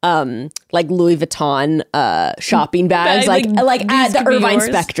like Louis Vuitton shopping bags, like at the Irvine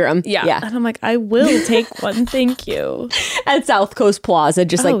Spectrum. Yeah, and I'm like, I will take one, thank you. At South Coast Plaza,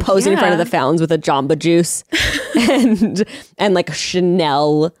 just like posing in front of the fountains with a Jamba Juice and like a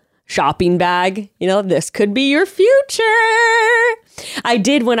Chanel shopping bag. You know, this could be your future. I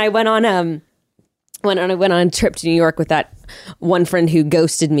did when I went on a trip to New York with that one friend who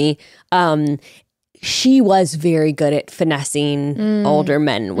ghosted me. She was very good at finessing older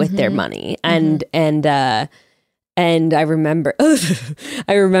men with their money. And I remember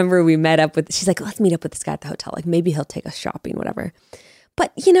we met up with, she's like, let's meet up with this guy at the hotel. Like maybe he'll take us shopping, whatever.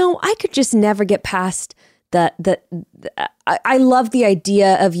 But you know, I could just never get past I love the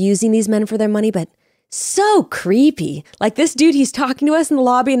idea of using these men for their money, but so creepy. Like this dude, he's talking to us in the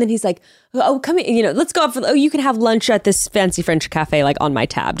lobby and then he's like, oh, come in, you know, let's go out you can have lunch at this fancy French cafe, like on my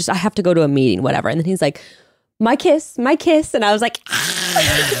tab. Just, I have to go to a meeting, whatever. And then he's like, my kiss. And I was like,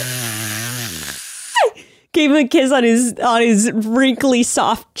 gave him a kiss on his wrinkly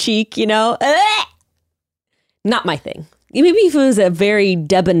soft cheek, you know, not my thing. Maybe if it was a very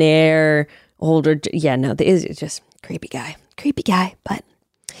debonair older, yeah, no, it's just creepy guy, but.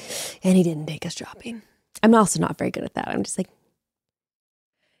 And he didn't take us shopping. I'm also not very good at that. I'm just like,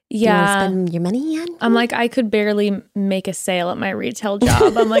 yeah, do you want to spend your money on? I'm like, I could barely make a sale at my retail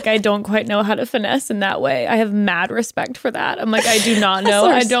job. I'm like, I don't quite know how to finesse in that way. I have mad respect for that. I'm like, I do not know.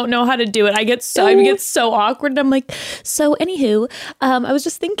 I don't know how to do it. I get so awkward. And I'm like, so anywho, I was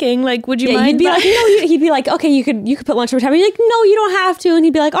just thinking, like, would you mind? He'd be like, no, he'd be like, okay, you could put lunch on my tab. You're like, no, you don't have to. And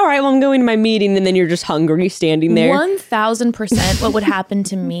he'd be like, all right, well, I'm going to my meeting. And then you're just hungry standing there. 1000% what would happen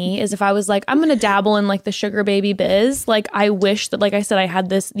to me is if I was like, I'm going to dabble in like the sugar baby biz. Like, I wish that, like I said, I had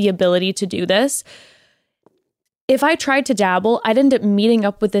the ability to do this. If I tried to dabble, I'd end up meeting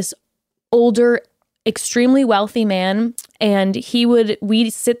up with this older, extremely wealthy man, and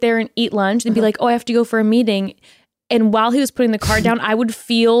we'd sit there and eat lunch and be like, oh, I have to go for a meeting. And while he was putting the card down, I would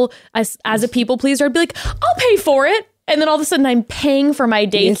feel as a people pleaser, I'd be like, I'll pay for it. And then all of a sudden I'm paying for my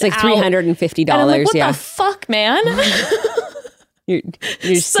dates. It's like $350. And I'm like, what the fuck, man? You're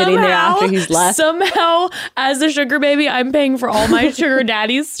sitting there after he's left. Somehow, as a sugar baby, I'm paying for all my sugar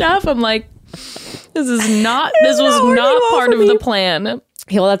daddy's stuff. I'm like, this was not part of the plan.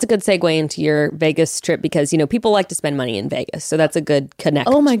 Well, that's a good segue into your Vegas trip because, you know, people like to spend money in Vegas. So that's a good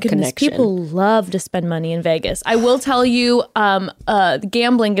connection. Oh my goodness. People love to spend money in Vegas. I will tell you,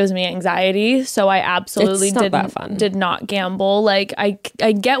 gambling gives me anxiety. So I absolutely did not gamble. Like I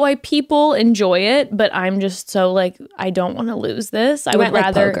get why people enjoy it, but I'm just so like, I don't want to lose this. I would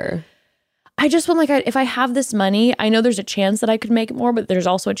rather. Like poker. I just want if I have this money, I know there's a chance that I could make more, but there's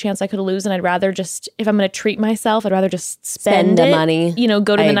also a chance I could lose. And I'd rather just, if I'm going to treat myself, I'd rather just spend the it, money.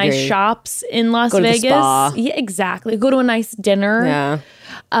 Go to the nice shops in Las Vegas. To the spa. Yeah, exactly. Go to a nice dinner. Yeah.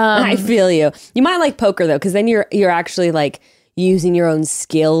 I feel you. You might like poker though, because then you're actually like using your own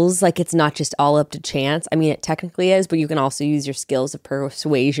skills. Like it's not just all up to chance. I mean, it technically is, but you can also use your skills of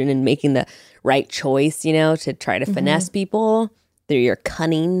persuasion and making the right choice, to try to finesse people through your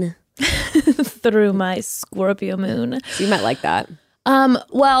cunning. Through my Scorpio moon. So you might like that.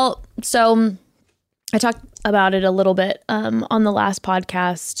 Well, so I talked about it a little bit on the last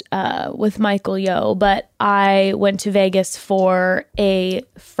podcast with Michael Yo, but I went to Vegas for a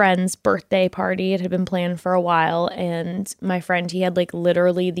friend's birthday party. It had been planned for a while, and my friend, he had like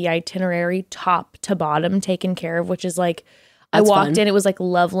literally the itinerary top to bottom taken care of, which is like, I walked in, it was like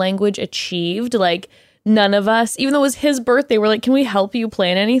love language achieved, like none of us, even though it was his birthday, we're like, can we help you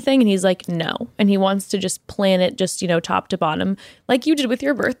plan anything? And he's like, no. And he wants to just plan it just, top to bottom, like you did with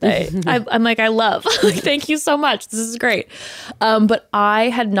your birthday. I'm like, I love. Thank you so much. This is great. But I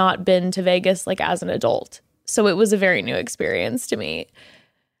had not been to Vegas like as an adult. So it was a very new experience to me.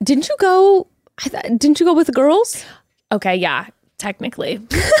 Didn't you go with the girls? Okay, yeah, technically.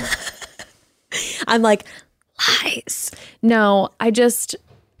 I'm like, lies. No, I just...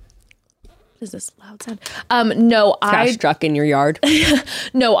 Is this loud sound? No, Trash truck in your yard.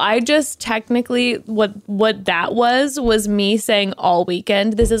 No, I just technically what that was me saying all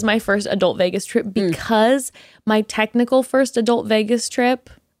weekend, this is my first adult Vegas trip, because my technical first adult Vegas trip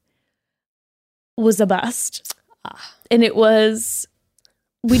was a bust. And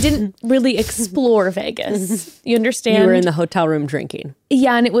we didn't really explore Vegas. You understand? You were in the hotel room drinking.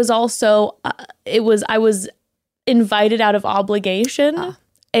 Yeah, and it was also I was invited out of obligation.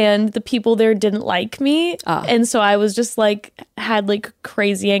 And the people there didn't like me. And so I was just like, had like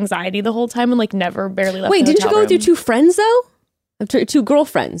crazy anxiety the whole time and like barely left. Wait, the didn't you go room. with your two friends though? Two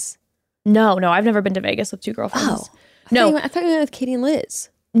girlfriends? No, I've never been to Vegas with two girlfriends. Oh, I thought you went with Katie and Liz.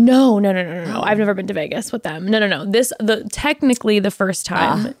 No. I've never been to Vegas with them. No. Technically the first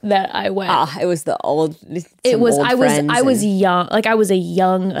time that I went. It was the old. I was young. Like I was a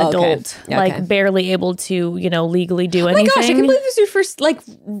young adult, like barely able to, legally do anything. Oh my gosh, I can't believe this was your first,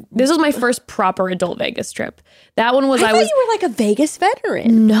 this was my first proper adult Vegas trip. That one was, I thought you were like a Vegas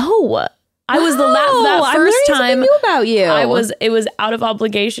veteran. No. I was that first time. I knew about you. It was out of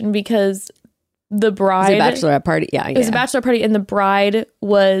obligation because the bride. It was a bachelorette party. Yeah. It was a bachelorette party, and the bride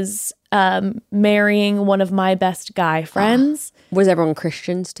was marrying one of my best guy friends. Was everyone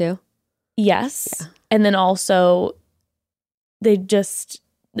Christians too? Yes. Yeah. And then also, it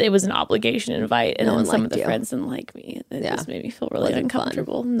was an obligation invite, and then some of the friends didn't like me. It just made me feel really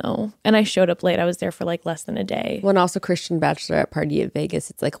uncomfortable. Fun. No. And I showed up late. I was there for like less than a day. Well, and also Christian bachelorette party at Vegas.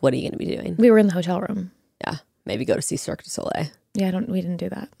 It's like, what are you going to be doing? We were in the hotel room. Yeah. Maybe go to see Cirque du Soleil. Yeah, we didn't do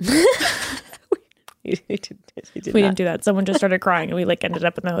that. We didn't do that. Someone just started crying, and we ended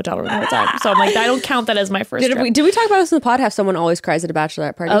up in the hotel room the whole time. So I'm like, I don't count that as my first trip. Did we talk about this in the pod? Have someone always cries at a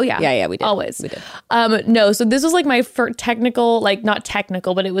bachelorette party? Oh yeah, yeah, we did. Always, we did. No, so this was like my first technical, not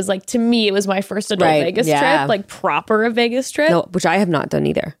technical, but it was to me, it was my first adult Vegas trip, proper Vegas trip. No, which I have not done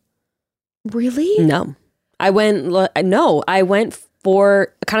either. Really? No, I went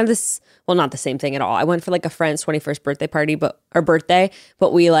for kind of this. Well, not the same thing at all. I went for a friend's 21st birthday party, but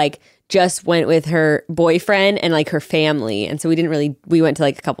we just went with her boyfriend and her family. And so we went to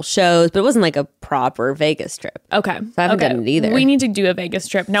a couple shows, but it wasn't a proper Vegas trip. Okay. So I haven't done it either. We need to do a Vegas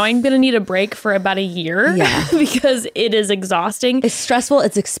trip. Now I'm going to need a break for about a year because it is exhausting. It's stressful.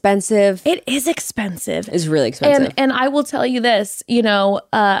 It's expensive. It is expensive. It's really expensive. And I will tell you this,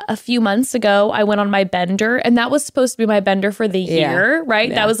 a few months ago, I went on my bender, and that was supposed to be my bender for the year, right?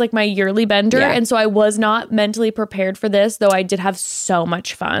 Yeah. That was my yearly bender. Yeah. And so I was not mentally prepared for this, though I did have so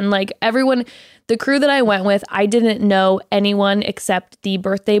much fun. Everyone, the crew that I went with, I didn't know anyone except the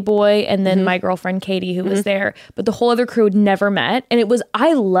birthday boy and then my girlfriend Katie, who was there. But the whole other crew had never met. And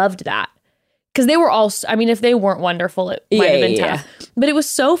I loved that. Because they were all, if they weren't wonderful, it might have been tough. But it was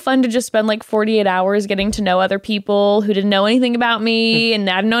so fun to just spend 48 hours getting to know other people who didn't know anything about me and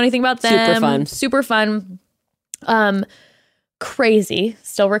I didn't know anything about them. Super fun. Crazy.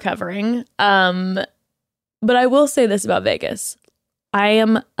 Still recovering. But I will say this about Vegas. I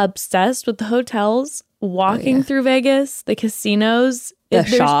am obsessed with the hotels, walking through Vegas, the casinos, the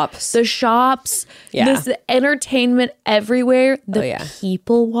shops, this entertainment everywhere, the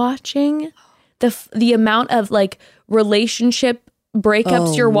people watching, the amount of relationship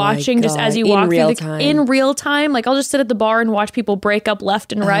breakups you're watching just as you walk through in real time. I'll just sit at the bar and watch people break up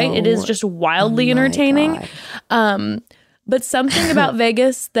left and right. It is just wildly entertaining. But something about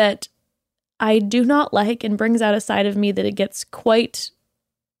Vegas that I do not like and brings out a side of me that it gets quite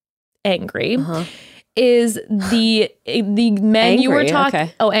angry is the men angry, you were talking.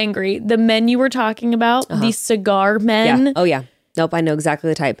 Okay. Oh, angry. The men you were talking about, the cigar men. Yeah. Oh yeah. Nope. I know exactly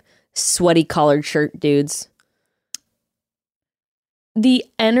the type. Sweaty collared shirt dudes. The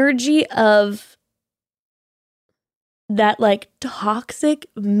energy of that like toxic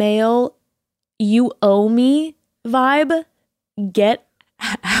male, you owe me vibe. Get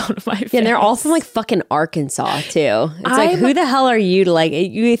out of my face. Yeah, and they're all from like fucking Arkansas too. It's like, who the hell are you to like,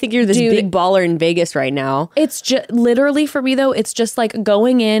 you think you're this big baller in Vegas right now? It's just literally for me though, it's just like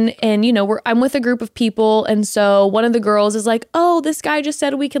going in and you know, I'm with a group of people. And so one of the girls is like, oh, this guy just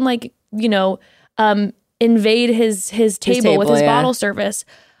said we can like, you know, invade his table with his bottle service.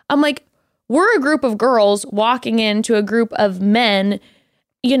 I'm like, we're a group of girls walking into a group of men,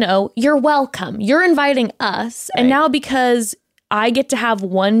 you know, you're welcome. You're inviting us. Right. And now because I get to have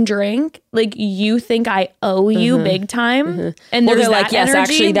one drink, like you think I owe you big time. And there's that like, yes,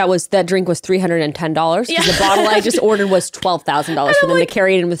 energy. Actually that drink was $310 because the bottle I just ordered was $12,000 for them to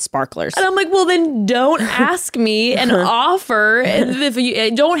carry it in with sparklers. And I'm like, well then don't ask me and offer, if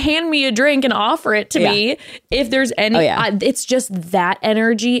you don't hand me a drink and offer it to me if there's any, it's just that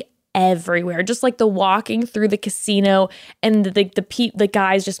energy everywhere, just like the walking through the casino and the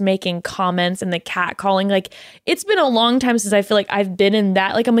guys just making comments and the cat calling. Like it's been a long time since I feel like I've been in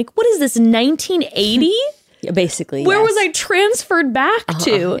that. Like I'm like, what is this, 1980? Yeah, basically. Where was I transferred back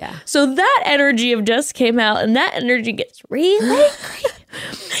to? Yeah. So that energy of just came out, and that energy gets really angry.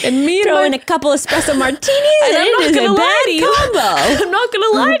 And me throw in a couple espresso martinis, and I'm not gonna lie to you. I'm not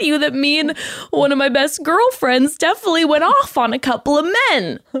gonna lie to you that me and one of my best girlfriends definitely went off on a couple of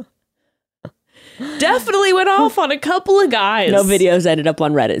men. Definitely went off on a couple of guys. No videos ended up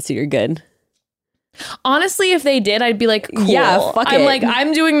on Reddit, so you're good. Honestly, if they did, I'd be like, cool. Yeah, fuck it. I'm like,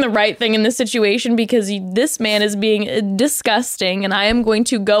 I'm doing the right thing in this situation because this man is being disgusting and I am going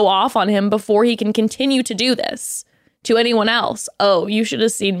to go off on him before he can continue to do this to anyone else. Oh, you should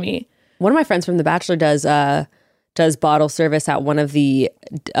have seen me. One of my friends from The Bachelor does bottle service at one of the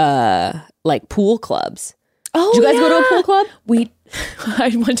like pool clubs. Oh, did you guys go to a pool club?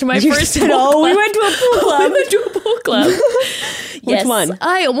 I went to my first pool club. We went to a pool club. We went to a pool club. Which one?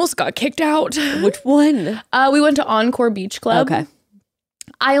 I almost got kicked out. Which one? We went to Encore Beach Club. Okay.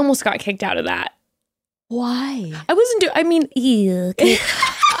 I almost got kicked out of that. Why? I wasn't doing, I mean, ew.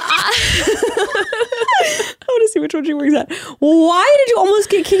 I want to see which one she works at. Why did you almost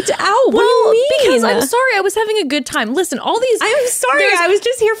get kicked out? What do you mean? Because I'm sorry, I was having a good time. Listen, all these... I'm sorry, I was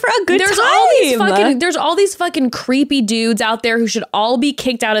just here for a good time. There's all these fucking creepy dudes out there who should all be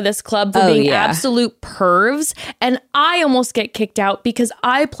kicked out of this club for being absolute pervs. And I almost get kicked out because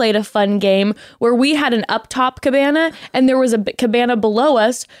I played a fun game where we had an up top cabana and there was a cabana below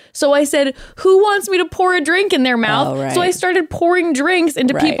us. So I said, who wants me to pour a drink in their mouth? Oh, right. So I started pouring drinks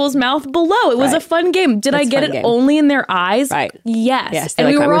into people's mouth below. It was a fun game. Did I get it only in their eyes? Right. Yes. And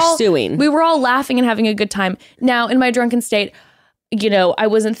we were all suing. We were all laughing and having a good time. Now, in my drunken state, you know, I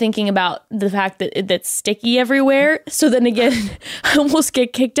wasn't thinking about the fact that that's sticky everywhere. So then again, I almost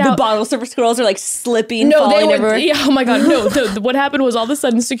get kicked out. The bottle service girls are like slipping, falling everywhere. Yeah, oh my God, no. What happened was all of a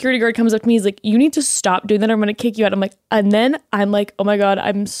sudden security guard comes up to me. He's like, you need to stop doing that or I'm going to kick you out. I'm like, and then I'm like, oh my God,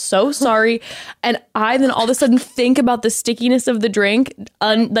 I'm so sorry. And I then all of a sudden think about the stickiness of the drink.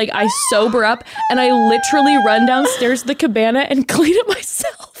 Like I sober up and I literally run downstairs to the cabana and clean it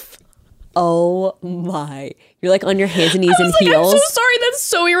myself. Oh my. You're like on your hands and knees and heels. I'm so sorry. That's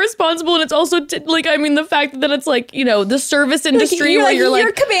so irresponsible. And it's also the fact that it's like, you know, the service industry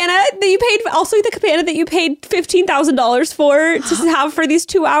your cabana that you paid, also the cabana that you paid $15,000 for to have for these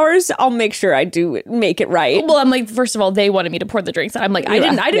 2 hours. I'll make sure I do make it right. Well, I'm like, first of all, they wanted me to pour the drinks. I'm like, I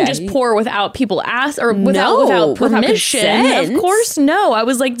didn't just pour without people ask or without permission. Of course, no. I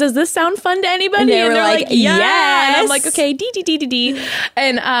was like, does this sound fun to anybody? And they were like, yes. And I'm like, okay, D.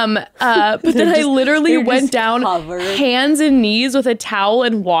 And but then I literally went down hands and knees with a towel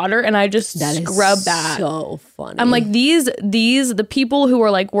and water and I just scrubbed that. So funny. I'm like, the people who are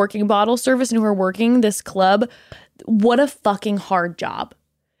like working bottle service and who are working this club, what a fucking hard job.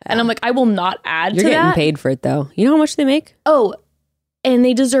 Yeah. And I'm like, I will not add to that. You're getting paid for it though. You know how much they make? Oh, and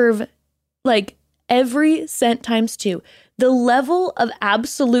they deserve like every cent times two. The level of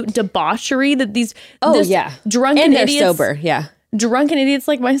absolute debauchery that these drunken and they're idiots, sober, drunken idiots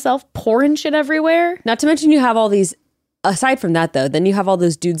like myself pouring shit everywhere. Not to mention you have all these aside from that, though, then you have all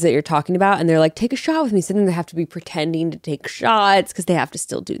those dudes that you're talking about and they're like, take a shot with me. So then they have to be pretending to take shots because they have to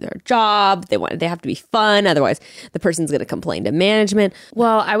still do their job. They have to be fun. Otherwise, the person's going to complain to management.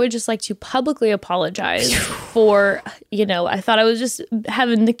 Well, I would just like to publicly apologize for, I thought I was just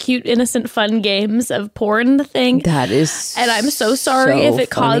having the cute, innocent, fun games of pouring the thing. That is And I'm so sorry if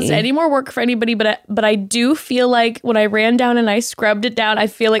it caused any more work for anybody, but I do feel like when I ran down and I scrubbed it down, I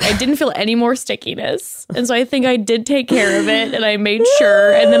feel like I didn't feel any more stickiness. And so I think I did take care of it and I made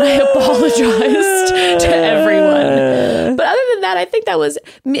sure, and then I apologized to everyone. But other than that, I think that was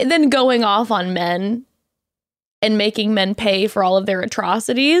then going off on men and making men pay for all of their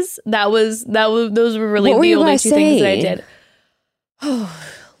atrocities. Those were really the only two things that I did. Oh,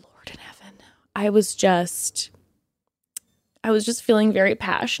 Lord in heaven. I was just feeling very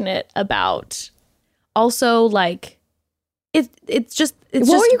passionate about also like what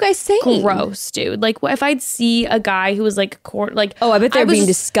were you guys saying? Gross, dude. Like if I'd see a guy who was like I bet they're being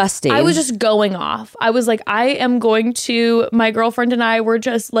disgusting. I was just going off. I was like, my girlfriend and I were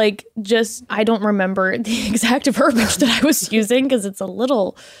just I don't remember the exact verbiage that I was using because it's a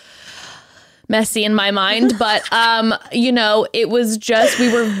little messy in my mind, but it was just,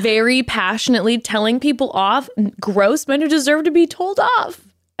 we were very passionately telling people off, gross men who deserve to be told off.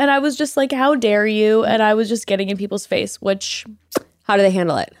 And I was just like, how dare you? And I was just getting in people's face, which... How do they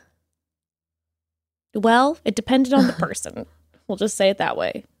handle it? Well, it depended on the person. We'll just say it that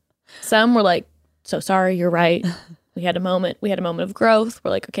way. Some were like, so sorry, you're right. We had a moment of growth.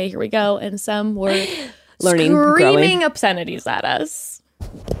 We're like, okay, here we go. And some were screaming growing obscenities at us.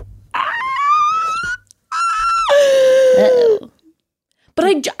 But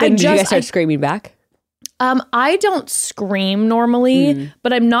did you guys start screaming back? I don't scream normally,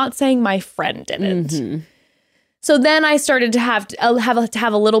 but I'm not saying my friend didn't. Mm-hmm. So then I started to have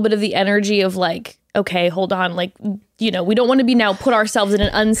a little bit of the energy of like, okay, hold on, like, we don't want to be now put ourselves in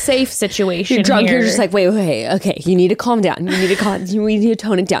an unsafe situation. You're drunk. Here. You're just like, wait, okay, you need to calm down. You need to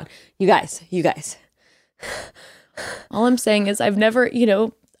tone it down. You guys. All I'm saying is I've never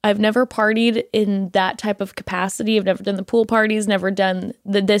partied in that type of capacity. I've never done the pool parties, never done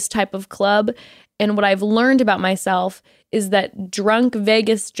this type of club. And what I've learned about myself is that drunk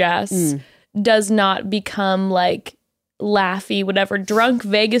Vegas Jess does not become like laughy, whatever. Drunk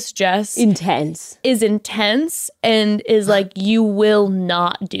Vegas Jess is intense and is like, you will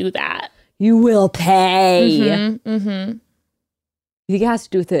not do that. You will pay. Mm-hmm, mm-hmm. Do you think it has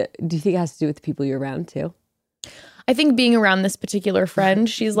to do with the people you're around too? I think being around this particular friend,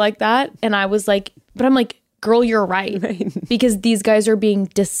 she's like that. And I was like, but I'm like, girl, you're right. Because these guys are being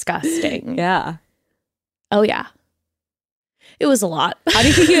disgusting. Yeah. Oh yeah. It was a lot. What do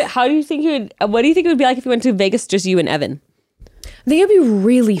you think it would be like if you went to Vegas, just you and Evan? I think it'd be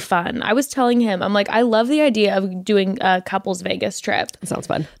really fun. I was telling him, I'm like, I love the idea of doing a couples Vegas trip. That sounds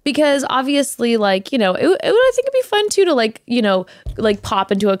fun. Because obviously, like, I think it'd be fun too to like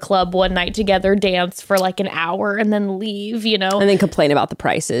pop into a club one night together, dance for like an hour and then leave, And then complain about the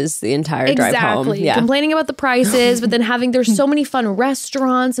prices the entire drive home. Exactly. Yeah. Complaining about the prices, but then there's so many fun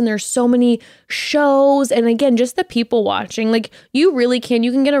restaurants and there's so many shows. And again, just the people watching, like you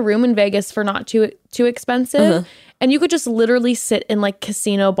can get a room in Vegas for not too expensive. Uh-huh. And you could just literally sit in like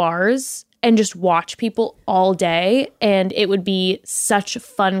casino bars and just watch people all day. And it would be such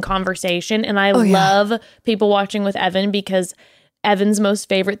fun conversation. And I love people watching with Evan because Evan's most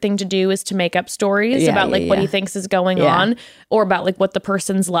favorite thing to do is to make up stories about what he thinks is going on or about like what the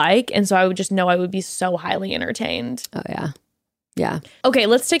person's like. And so I would just know I would be so highly entertained. Oh, yeah. Yeah. Okay,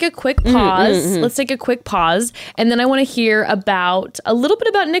 let's take a quick pause. Let's take a quick pause. And then I want to hear a little bit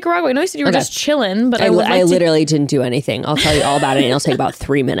about Nicaragua. I know you said you were just chilling, but I literally didn't do anything. I'll tell you all about it and it'll take about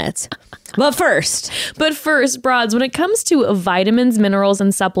 3 minutes. But first, broads, when it comes to vitamins, minerals,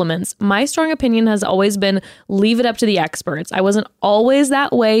 and supplements, my strong opinion has always been leave it up to the experts. I wasn't always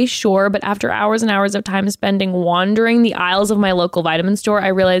that way, sure, but after hours and hours of time spending wandering the aisles of my local vitamin store, I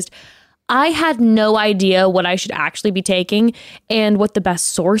realized I had no idea what I should actually be taking and what the best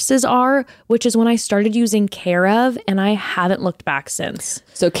sources are, which is when I started using Care of, and I haven't looked back since.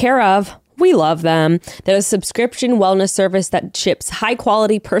 So Care of, we love them. They're a subscription wellness service that ships high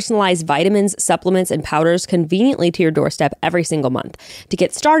quality personalized vitamins, supplements, and powders conveniently to your doorstep every single month. To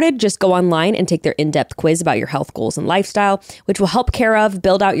get started, just go online and take their in-depth quiz about your health goals and lifestyle, which will help Care of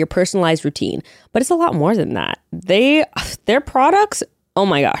build out your personalized routine. But it's a lot more than that. Their products Oh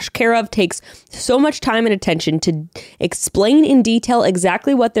my gosh, Care of takes so much time and attention to explain in detail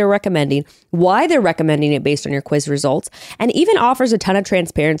exactly what they're recommending, why they're recommending it based on your quiz results, and even offers a ton of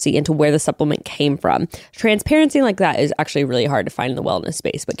transparency into where the supplement came from. Transparency like that is actually really hard to find in the wellness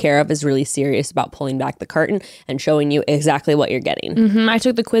space, but Care of is really serious about pulling back the curtain and showing you exactly what you're getting. I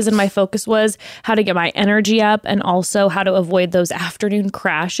took the quiz and my focus was how to get my energy up and also how to avoid those afternoon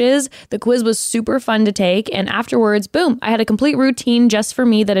crashes. The quiz was super fun to take, and afterwards, boom, I had a complete routine just for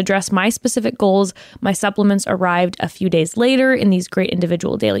me that addressed my specific goals. My supplements arrived a few days later in these great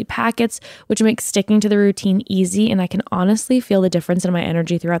individual daily packets, which makes sticking to the routine easy, and I can honestly feel the difference in my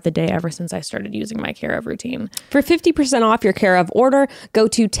energy throughout the day ever since I started using my Care of routine. For 50% off your Care of order, go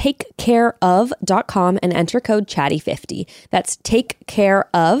to takecareof.com and enter code chatty50. That's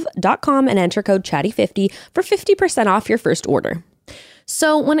takecareof.com and enter code chatty50 for 50% off your first order.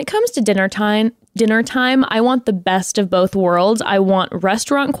 So when it comes to dinner time, I want the best of both worlds. I want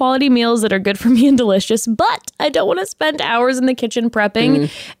restaurant quality meals that are good for me and delicious, but I don't want to spend hours in the kitchen prepping.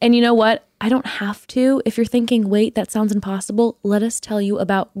 And you know what? I don't have to. If you're thinking, wait, that sounds impossible, let us tell you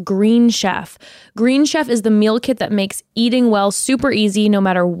about Green Chef. Green Chef is the meal kit that makes eating well super easy no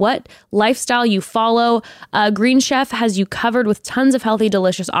matter what lifestyle you follow. Green Chef has you covered with tons of healthy,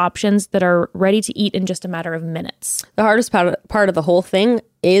 delicious options that are ready to eat in just a matter of minutes. The hardest part of the whole thing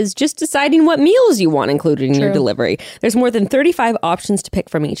is just deciding what meals you want included in your delivery. There's more than 35 options to pick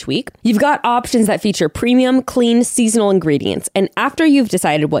from each week. You've got options that feature premium, clean, seasonal ingredients. And after you've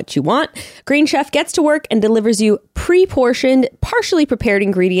decided what you want, Green Chef gets to work and delivers you pre-portioned, partially prepared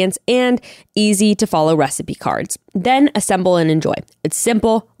ingredients and easy to follow recipe cards. Then assemble and enjoy. It's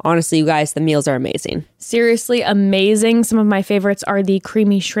simple. Honestly, you guys, the meals are amazing. Seriously amazing. Some of my favorites are the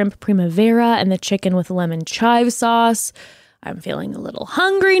creamy shrimp primavera and the chicken with lemon chive sauce. I'm feeling a little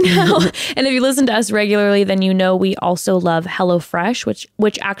hungry now. And if you listen to us regularly, then you know we also love HelloFresh,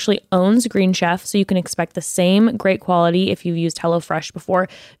 which actually owns Green Chef. So you can expect the same great quality if you've used HelloFresh before,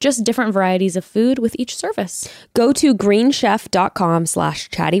 just different varieties of food with each service. Go to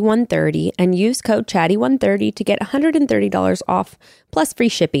greenchef.com/chatty130 and use code chatty130 to get $130 off plus free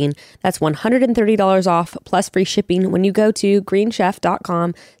shipping. That's $130 off plus free shipping when you go to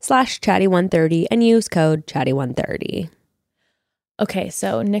greenchef.com/chatty130 and use code chatty130. Okay,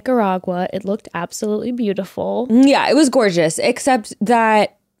 so Nicaragua, it looked absolutely beautiful. Yeah, it was gorgeous, except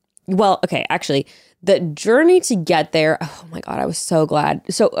that, well, okay, actually, the journey to get there, oh my God, I was so glad.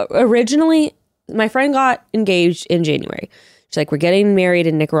 So originally, my friend got engaged in January. She's like, we're getting married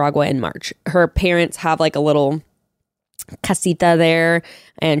in Nicaragua in March. Her parents have like a little casita there,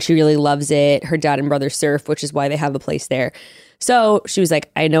 and she really loves it. Her dad and brother surf, which is why they have a place there. So she was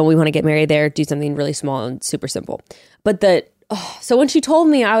like, I know we want to get married there, do something really small and super simple. But so when she told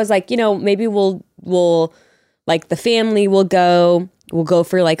me, I was like, maybe we'll like the family we'll go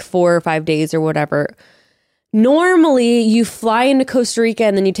for like 4 or 5 days or whatever. Normally you fly into Costa Rica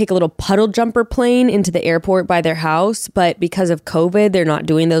and then you take a little puddle jumper plane into the airport by their house. But because of COVID, they're not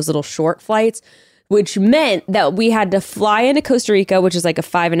doing those little short flights, which meant that we had to fly into Costa Rica, which is like a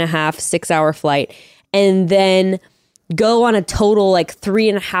 5.5-6 hour flight. And then go on a total like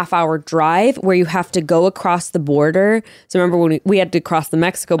 3.5 hour drive where you have to go across the border. So remember when we had to cross the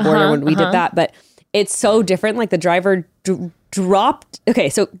Mexico border when we did that, but it's so different. Like the driver dropped. Okay,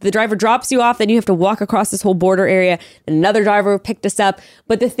 so the driver drops you off, then you have to walk across this whole border area. Another driver picked us up.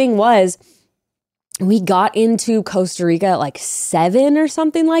 But the thing was, we got into Costa Rica at like 7 or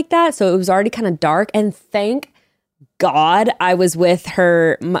something like that. So it was already kind of dark, and thank God I was with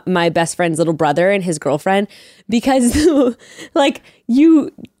my best friend's little brother and his girlfriend, because like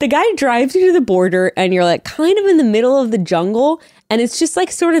the guy drives you to the border and you're like kind of in the middle of the jungle, and it's just like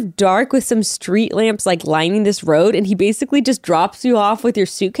sort of dark with some street lamps like lining this road, and he basically just drops you off with your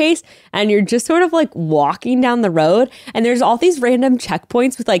suitcase and you're just sort of like walking down the road, and there's all these random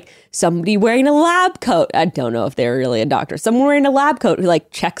checkpoints with like somebody wearing a lab coat. I don't know if they're really a doctor. Someone wearing a lab coat who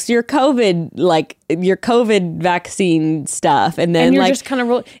like checks your COVID vaccine stuff, and then you're like just kind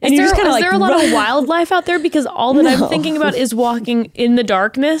of is there a lot of wildlife out there? Because all that I'm thinking about is walking in the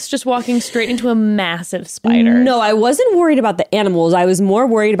darkness, just walking straight into a massive spider. No, I wasn't worried about the animals. I was more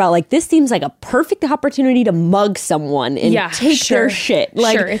worried about like, this seems like a perfect opportunity to mug someone and take their shit.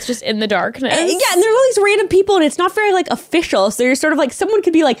 Like, it's just in the darkness. And there's all these random people, and it's not very like official. So you're sort of like, someone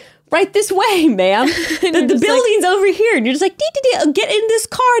could be like, right this way, ma'am. The building's over here. And you're just like, get in this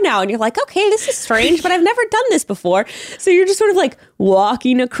car now. And you're like, okay, this is strange, but I've never done this before. So you're just sort of like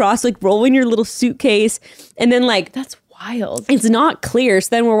walking across, like rolling your little suitcase. And then like, that's wild. It's not clear. So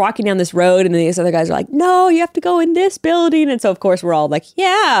then we're walking down this road and then these other guys are like, no, you have to go in this building. And so of course we're all like,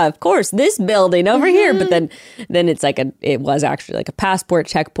 yeah, of course, this building over here. But then it's like it was actually like a passport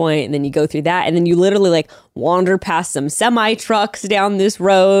checkpoint. And then you go through that and then you literally like wander past some semi trucks down this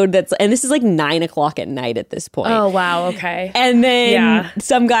road. And this is like 9 o'clock at night at this point. Oh, wow. Okay. And then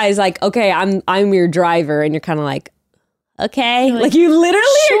some guy's like, okay, I'm your driver. And you're kind of like, okay. Like you literally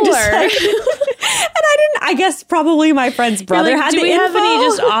are just like, and I guess probably my friend's brother had the info. Do we have any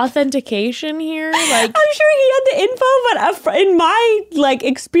just authentication here? Like, I'm sure he had the info, but in my like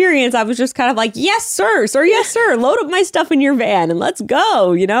experience, I was just kind of like, yes, sir, yes, sir. Load up my stuff in your van and let's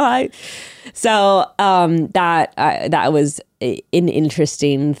go. You know, that was an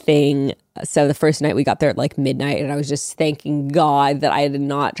interesting thing. So the first night we got there at like midnight and I was just thanking God that I did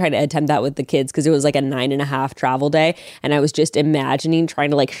not try to attempt that with the kids because it was like a 9.5 travel day. And I was just imagining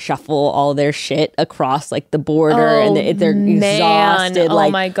trying to like shuffle all their shit across like the border and they're exhausted. Oh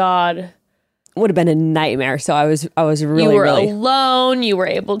my God. Would have been a nightmare. So I was really, you were alone. You were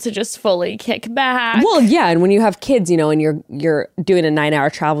able to just fully kick back. Well, yeah. And when you have kids, you know, and you're doing a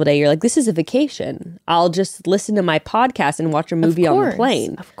 9-hour travel day, you're like, this is a vacation. I'll just listen to my podcast and watch a movie on the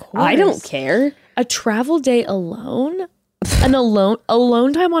plane. Of course. I don't care. A travel day alone? An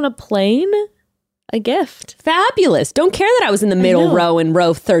alone time on a plane? A gift. Fabulous. Don't care that I was in the middle row in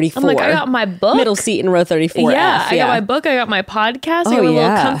row 34. I'm like, I got my book. Middle seat in row 34. Yeah, I got my book. I got my podcast. I got my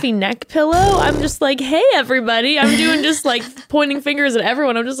little comfy neck pillow. I'm just like, hey, everybody. I'm doing just like pointing fingers at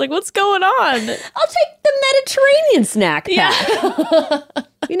everyone. I'm just like, what's going on? I'll take the Mediterranean snack pack. Yeah.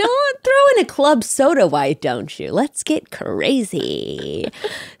 You know what? Throw in a club soda, why don't you? Let's get crazy.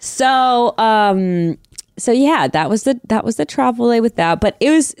 So yeah, that was the travel day with that. But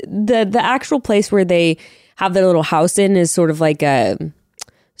it was the actual place where they have their little house in is sort of like a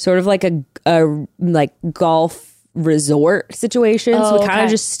like golf resort situation. So we kind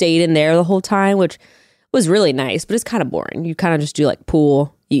of just stayed in there the whole time, which was really nice, but it's kind of boring. You kind of just do like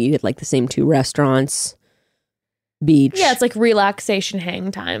pool. You eat at like the same 2 restaurants, beach. Yeah, it's like relaxation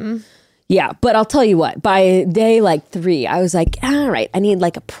hang time. Yeah, but I'll tell you what, by day like 3, I was like, all right, I need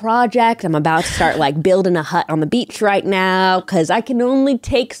like a project. I'm about to start like building a hut on the beach right now because I can only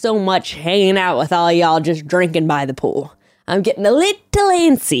take so much hanging out with all y'all just drinking by the pool. I'm getting a little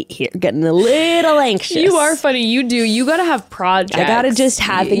antsy here, getting a little anxious. You are funny. You do. You got to have projects. I got to just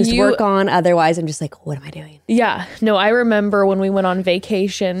have things to work on. Otherwise, I'm just like, what am I doing? Yeah. No, I remember when we went on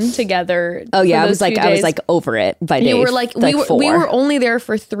vacation together. Oh, yeah. I was like over it by day. You were like, we were only there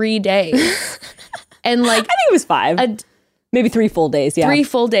for 3 days. And like, I think it was 5. Maybe 3 full days. Yeah. 3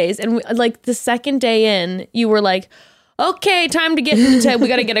 full days. And like the second day in, you were like, okay, time to get into, we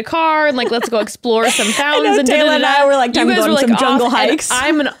got to get a car and like, let's go explore some fountains. And Taylor and I were like, time to go on some jungle hikes.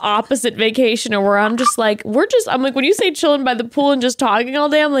 I'm an opposite vacationer where I'm just like, I'm like, when you say chilling by the pool and just talking all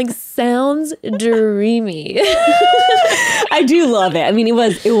day, I'm like, sounds dreamy. I do love it. I mean, it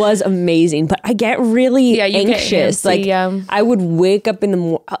was amazing, but I get really anxious. Like I would wake up in the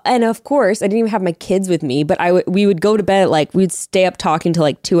morning, and of course I didn't even have my kids with me, but we would go to bed at like, we'd stay up talking till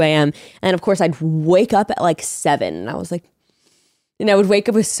like 2 a.m. And of course I'd wake up at like 7 and I was like, and I would wake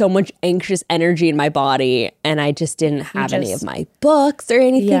up with so much anxious energy in my body and I just didn't have any of my books or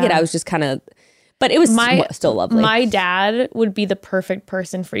anything. Yeah. And I was just kind of, but it was still lovely. My dad would be the perfect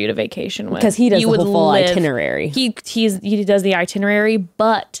person for you to vacation with. Because he does the whole full itinerary. He does the itinerary,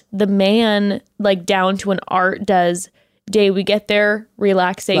 but the man, like down to an art, does day we get there,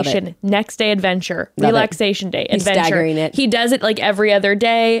 relaxation. Next day, adventure. Relaxation day, adventure. He's staggering it. He does it like every other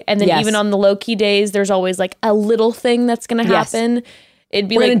day. And then even on the low-key days, there's always like a little thing that's going to happen. It'd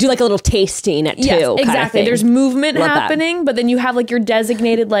be We're going to do like a little tasting at 2. Yes, exactly. There's movement happening, but then you have like your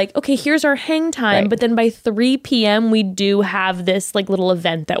designated like, okay, here's our hang time. Right. But then by 3 p.m. we do have this like little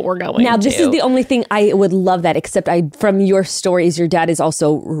event that we're going Now, this is the only thing I would love that, except from your stories, your dad is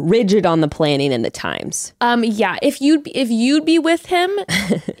also rigid on the planning and the times. Yeah. If you'd be with him,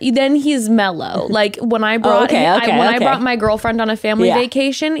 then he's mellow. Like when I brought I brought my girlfriend on a family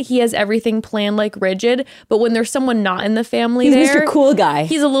vacation, he has everything planned like rigid. But when there's someone not in the family, he's Mr. Cool Guy.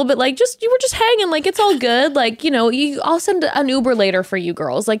 He's a little bit like, you were just hanging, like it's all good, like, you know, I'll send an Uber later for you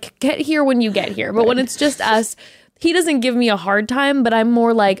girls, like get here when you get here. But when it's just us, he doesn't give me a hard time, but I'm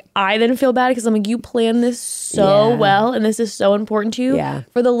more like, I then feel bad because I'm like, you plan this so well and this is so important to you. Yeah.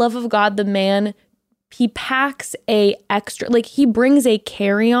 For the love of God, the man, he packs a extra, like he brings a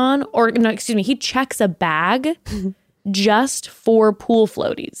carry-on he checks a bag just for pool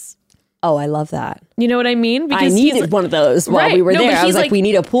floaties. Oh, I love that. You know what I mean? Because I needed one of those while we were there. I was like, we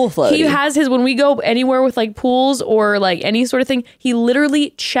need a pool floaty. He has his, when we go anywhere with like pools or like any sort of thing, he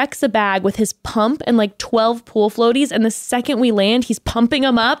literally checks a bag with his pump and like 12 pool floaties. And the second we land, he's pumping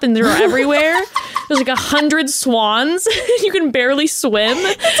them up and they're everywhere. There's like 100 swans. You can barely swim.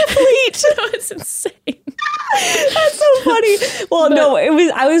 It's a fleet. So it's insane. That's so funny. Well, no,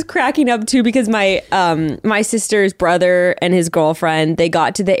 I was cracking up too because my sister's brother and his girlfriend, they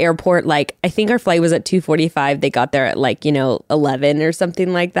got to the airport like, I think our flight was at 2:45. They got there at like, 11 or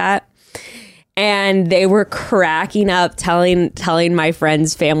something like that. And they were cracking up, telling my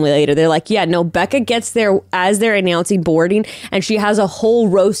friend's family later. They're like, yeah, no, Bekah gets there as they're announcing boarding, and she has a whole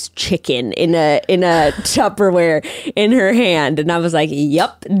roast chicken in a Tupperware in her hand. And I was like,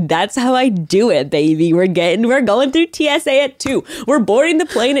 yep, that's how I do it, baby. We're going through TSA at 2. We're boarding the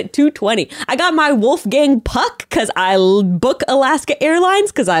plane at 2:20. I got my Wolfgang Puck because I book Alaska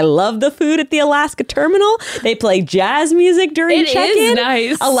Airlines because I love the food at the Alaska terminal. They play jazz music during check-in. It is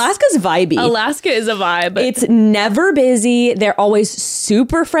nice. Alaska's vibey. Alaska is a vibe. It's never busy. They're always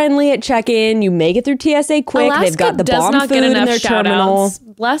super friendly at check-in. You make it through TSA quick. Alaska They've got the bomb food in their terminal.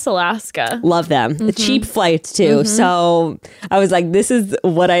 Bless Alaska. Love them. The cheap flights too. So I was like, this is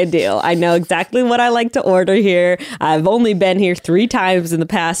what I do. I know exactly what I like to order here. I've only been here 3 times in the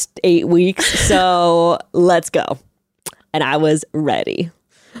past 8 weeks. So let's go. And I was ready.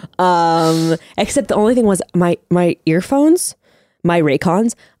 Except the only thing was my earphones, my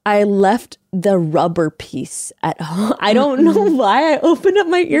Raycons, I left the rubber piece at home. I don't know why. I opened up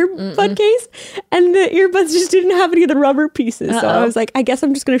my earbud case and the earbuds just didn't have any of the rubber pieces. So I was like, I guess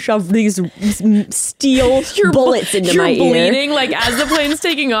I'm just going to shove these steel bullets into my ear. You're bleeding. Like as the plane's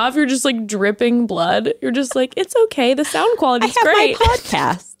taking off, you're just like dripping blood. You're just like, it's okay. The sound quality's great. I have my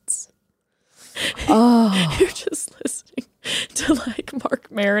podcasts. Oh. You're just listening to like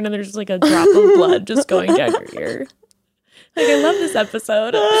Mark Maron and there's just like a drop of blood just going down your ear. Like, I love this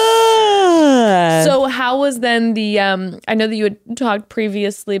episode. So how was then the, I know that you had talked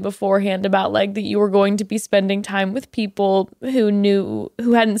previously beforehand about like that you were going to be spending time with people who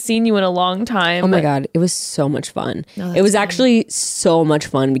hadn't seen you in a long time. Oh my God. It was so much fun. It was actually so much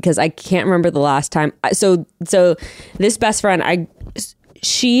fun because I can't remember the last time. So this best friend,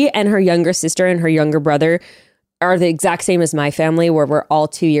 she and her younger sister and her younger brother are the exact same as my family, where we're all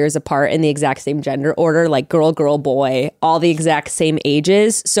 2 years apart in the exact same gender order, like girl, boy, all the exact same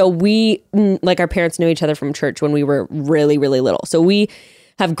ages. So we, like our parents knew each other from church when we were really, really little. So we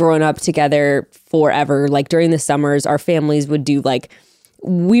have grown up together forever. Like during the summers, our families would do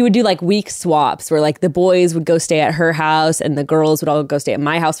we would do like week swaps where like the boys would go stay at her house and the girls would all go stay at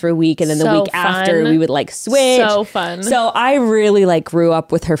my house for a week. And then the week after we would like switch. So fun. So I really like grew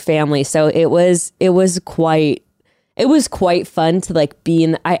up with her family. So it was quite fun to like be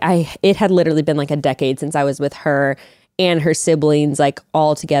in. It had literally been like a decade since I was with her and her siblings like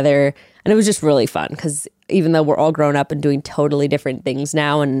all together, and it was just really fun because even though we're all grown up and doing totally different things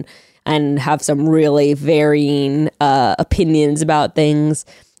now and have some really varying opinions about things,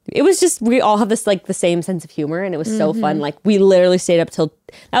 it was just, we all have this like the same sense of humor, and it was so fun. Like we literally stayed up till,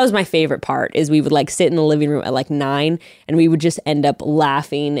 that was my favorite part, is we would like sit in the living room at like 9 and we would just end up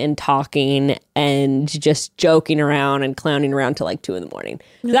laughing and talking and just joking around and clowning around till like 2 a.m.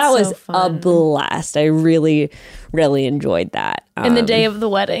 That was a blast. I really, really enjoyed that. And the day of the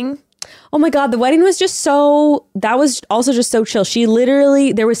wedding. Oh my God, the wedding was just that was also just so chill. She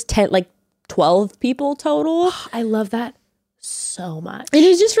literally, there was 12 people total. Oh, I love that so much. And it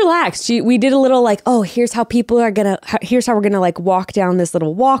was just relaxed. We did a little like, oh, here's how we're gonna like walk down this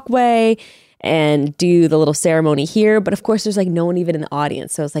little walkway and do the little ceremony here. But of course there's like no one even in the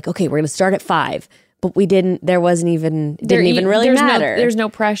audience. So it's like, okay, we're gonna start at 5. But it didn't even really matter. There's no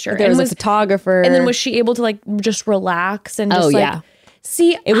pressure. There was a photographer. And then was she able to like just relax and just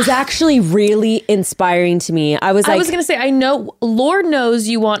See, it was actually really inspiring to me. I was going to say, I know, Lord knows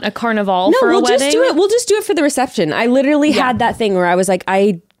you want a carnival for a wedding. Just do it. We'll just do it for the reception. I literally had that thing where I was like,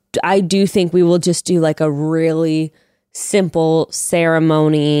 I do think we will just do like a really simple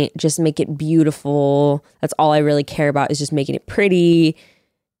ceremony. Just make it beautiful. That's all I really care about, is just making it pretty.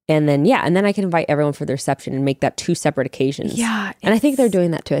 And then, and then I can invite everyone for the reception and make that 2 separate occasions. Yeah. And I think they're doing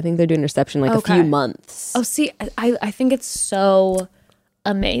that too. I think they're doing reception like a few months. Oh, see, I think it's so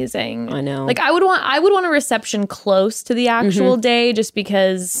amazing. I know. Like I would want a reception close to the actual day, just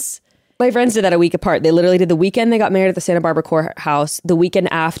because my friends did that a week apart. They literally did the weekend they got married at the Santa Barbara courthouse. The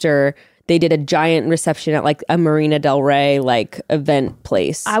weekend after, they did a giant reception at like a Marina Del Rey like event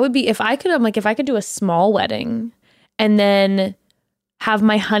place. I would be, if I could do a small wedding and then have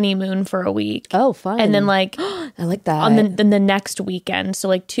my honeymoon for a week. Oh, fun. And then like I like that. On the next weekend. So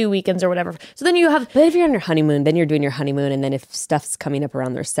like 2 weekends or whatever. So then you have. But if you're on your honeymoon, then you're doing your honeymoon, and then if stuff's coming up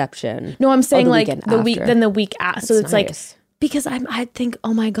around the reception. No, I'm saying like the week after. So it's nice. like because I think,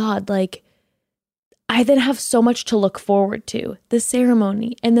 oh my God, like I then have so much to look forward to. The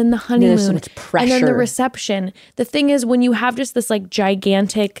ceremony and then the honeymoon. There's so much pressure. And then the reception. The thing is, when you have just this like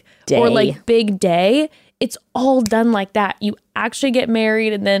gigantic day. Or like big day, it's all done like that. You actually get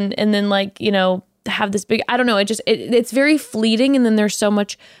married and then like, you know, have this big, I don't know. It's very fleeting. And then there's so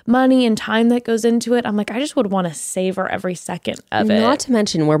much money and time that goes into it. I'm like, I just would want to savor every second of it. Not to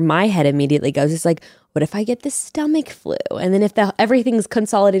mention where my head immediately goes. It's like, what if I get the stomach flu? And then if everything's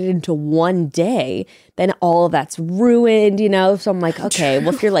consolidated into one day, then all of that's ruined, you know? So I'm like, okay,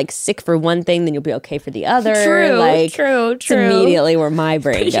 well, if you're like sick for one thing, then you'll be okay for the other. True. It's immediately where my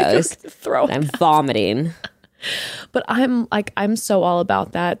brain goes. I'm vomiting. But I'm so all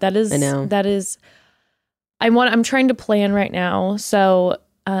about that. That is, I know. That is, I'm trying to plan right now. So,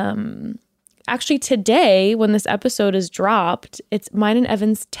 actually today when this episode is dropped, it's mine and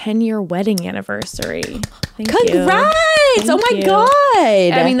Evan's 10-year wedding anniversary. Congrats! Oh my God.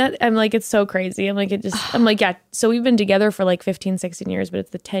 I mean, I'm like, it's so crazy. I'm like, yeah. So we've been together for like 15, 16 years, but it's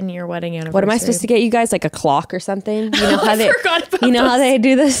the 10-year wedding anniversary. What am I supposed to get you guys? Like a clock or something? You know how how they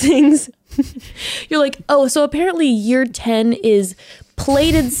do those things? You're like, oh, so apparently year 10 is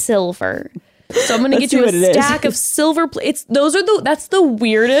plated silver. So I'm going to get you a stack of silver plates. That's the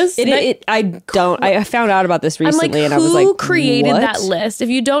weirdest. I found out about this recently, I'm like, and I was like, who created what? that list? If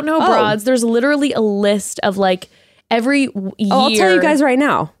you don't know broads, there's literally a list of like every year. Oh, I'll tell you guys right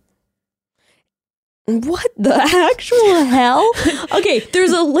now. What the actual hell? Okay,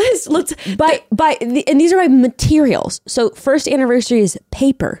 there's a list. And these are my materials. So first anniversary is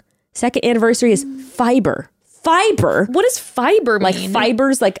paper. Second anniversary is fiber. Fiber? What does fiber mean? Like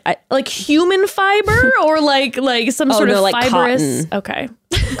fibers, like human fiber, or like some sort of fibrous. Cotton. Okay,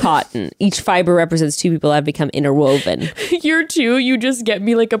 cotton. Each fiber represents two people that have become interwoven. Year 2, you just get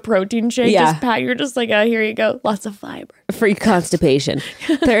me like a protein shake. Yeah, you're just like, oh, here you go, lots of fiber for your constipation.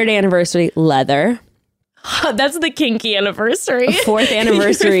 Third anniversary, leather. That's the kinky anniversary. Fourth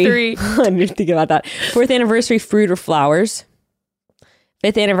anniversary. I need to think about that. Fourth anniversary, fruit or flowers.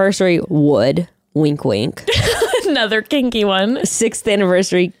 Fifth anniversary, wood. Wink, wink. Another kinky one. Sixth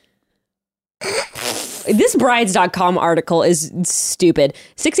anniversary. This brides.com article is stupid.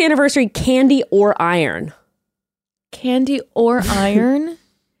 Sixth anniversary, candy or iron. Candy or iron?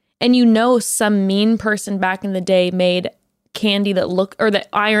 And you know some mean person back in the day made candy the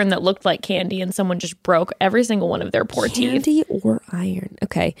iron that looked like candy, and someone just broke every single one of their poor teeth. Candy or iron.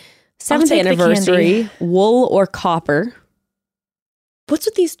 Okay. Seventh anniversary, wool or copper. What's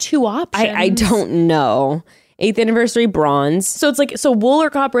with these two options? I don't know. Eighth anniversary, bronze. So it's like, so wool or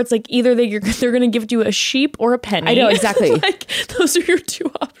copper, it's like either they're going to give you a sheep or a penny. I know, exactly. Like, those are your two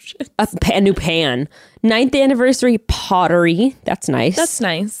options. A new pan. Ninth anniversary, pottery. That's nice. That's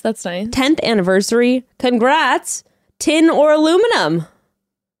nice. 10th anniversary, congrats, tin or aluminum.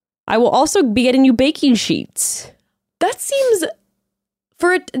 I will also be getting you baking sheets. That seems...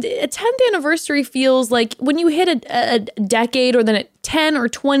 For a 10th anniversary feels like when you hit a decade, or then at 10 or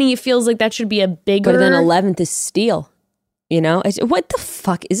 20, it feels like that should be a bigger. But then 11th is steel. You know? What the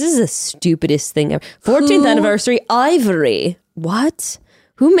fuck? This is the stupidest thing ever. 14th anniversary, ivory. What?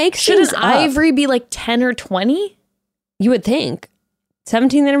 Who makes things up? Should an ivory be like 10 or 20? You would think.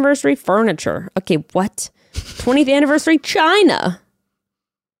 17th anniversary, furniture. Okay, what? 20th anniversary, China.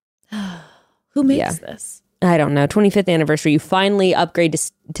 Who makes this? I don't know. 25th anniversary, you finally upgrade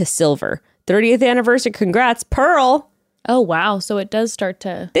to silver. 30th anniversary, congrats, pearl. Oh, wow. So it does start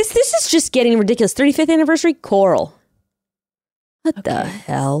to... This is just getting ridiculous. 35th anniversary, coral. What the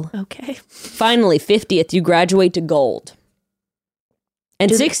hell? Okay. Finally, 50th, you graduate to gold.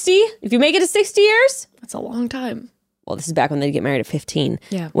 And 60? If you make it to 60 years? That's a long time. Well, this is back when they get married at 15.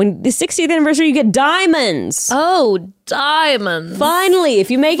 Yeah. When the 60th anniversary, you get diamonds. Oh, diamonds. Finally,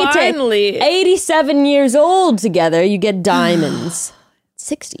 if you make it to 87 years old together, you get diamonds.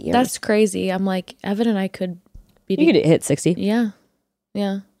 60 years. That's crazy. I'm like, Evan and I could be... You could hit 60. Yeah.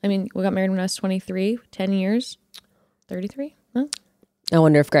 Yeah. I mean, we got married when I was 23, 10 years, 33. Huh? I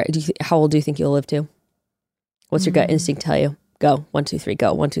wonder if... how old do you think you'll live to? What's your gut instinct tell you? Go. 1, 2, 3,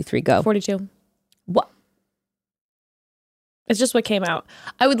 go. 1, 2, 3, go. 42. What? It's just what came out.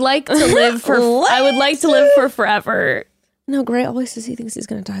 I would like to live for... I would like to live for forever. No, Gray always says he thinks he's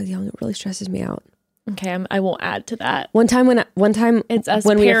going to die young. It really stresses me out. Okay, I won't add to that. One time it's us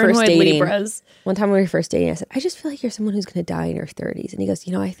when we were paranoid first dating, Libras. One time when we were first dating, I said, I just feel like you're someone who's going to die in your 30s. And he goes,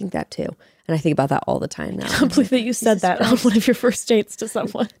 I think that too. And I think about that all the time now. I can't believe that you said that on one of your first dates to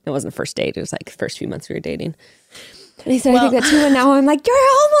someone. It wasn't a first date. It was like the first few months we were dating. And he said, I think that too. And now I'm like,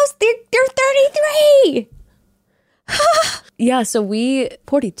 you're 33. Yeah, so we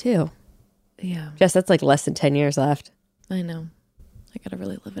 42. Yeah. Jess, that's like less than 10 years left. I know. I gotta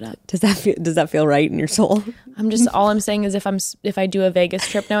really live it up. Does that feel right in your soul? All I'm saying is if I do a Vegas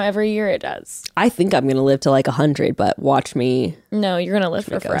trip now every year, it does. I think I'm gonna live to like 100, but watch me. No, you're gonna live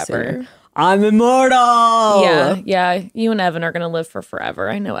for forever. Sooner. I'm immortal. Yeah. You and Evan are gonna live for forever.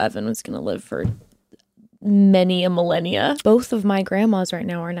 I know Evan was gonna live for many a millennia. Both of my grandmas right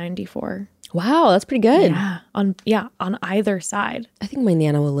now are 94. Wow, that's pretty good. On either side. I think my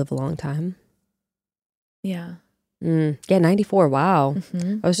Nana will live a long time. Yeah. Yeah, 94. Wow.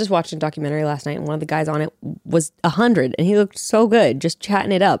 Mm-hmm. I was just watching a documentary last night, and one of the guys on it was 100, and he looked so good, just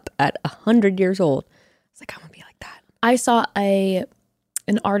chatting it up at 100 years old. I was like, I want to be like that. I saw an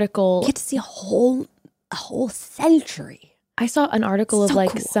article. You get to see a whole century. I saw an article of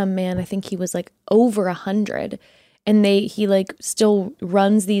like some man. I think he was like over 100, and he like still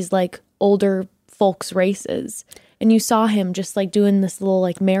runs these like older folks races. And you saw him just like doing this little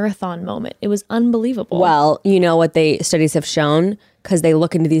like marathon moment. It was unbelievable. Well, you know what studies have shown, because they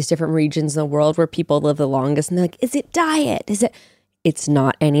look into these different regions in the world where people live the longest, and they're like, is it diet? It's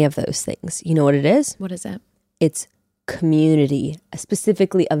not any of those things. You know what it is? What is it? It's community,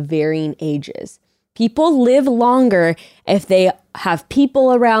 specifically of varying ages. People live longer if they have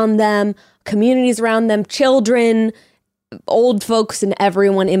people around them, communities around them, children, old folks, and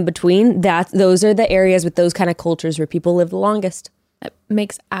everyone in between. Those are the areas with those kind of cultures where people live the longest. That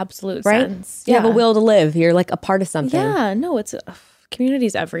makes absolute sense. You have a will to live. You're like a part of something. Yeah, no,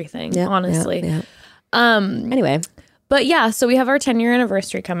 community's everything, honestly. Yeah. Anyway. But yeah, so we have our 10-year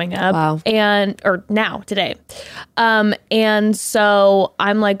anniversary coming up. Wow. Today. And so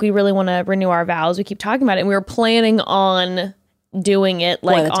I'm like, we really want to renew our vows. We keep talking about it. And we were planning on doing it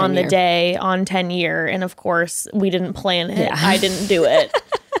like on the day on 10-year, and of course we didn't plan it. I didn't do it.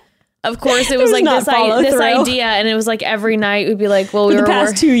 Of course it was like this idea, and it was like every night we'd be like, well, the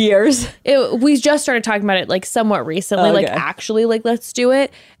past 2 years we just started talking about it like somewhat recently. Like actually like let's do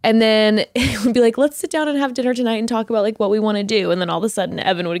it, and then it would be like, let's sit down and have dinner tonight and talk about like what we want to do, and then all of a sudden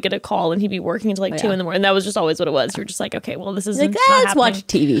Evan would get a call and he'd be working until like 2 in the morning, and that was just always what it was. You're just like, okay, well, this is like, let's watch a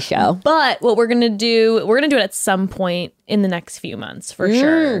TV show. But what we're gonna do it at some point in the next few months for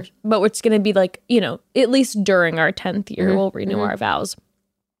sure, but it's gonna be like, at least during our 10th year we'll renew our vows.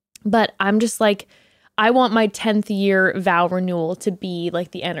 But I'm just like, I want my 10th year vow renewal to be like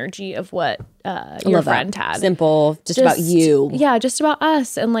the energy of what your friend had. Simple, just about you. Yeah, just about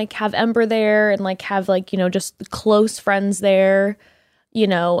us, and like have Ember there, and like have like, just close friends there.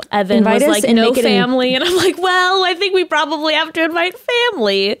 Evan invite was like, no family. And I'm like, well, I think we probably have to invite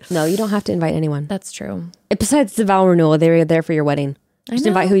family. No, you don't have to invite anyone. That's true. Besides the vow renewal, they're there for your wedding. Just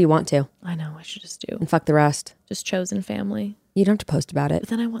invite who you want to. I know, I should just do. And fuck the rest. Just chosen family. You don't have to post about it. But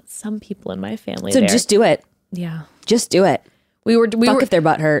then I want some people in my family. So just do it. Yeah. Just do it. We were if their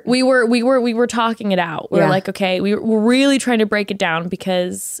butt hurt. We were talking it out. We were like, okay, we're really trying to break it down,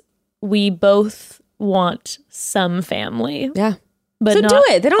 because we both want some family. Yeah. But so not do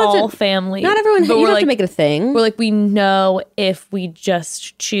it. They don't all have to, family. Not everyone. You don't have to make it a thing. We're like, we know if we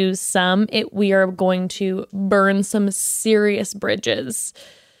just choose some, we are going to burn some serious bridges.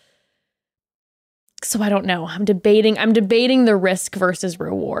 So I don't know. I'm debating the risk versus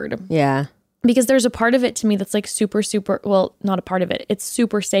reward. Yeah. Because there's a part of it to me that's like super, well, not a part of it. It's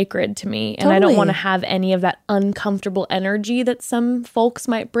super sacred to me. And totally. I don't want to have any of that uncomfortable energy that some folks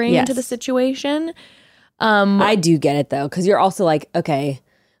might bring into the situation. I do get it though. Because you're also like, okay,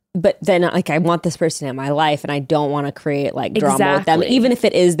 but then like I want this person in my life, and I don't want to create like drama with them. Even if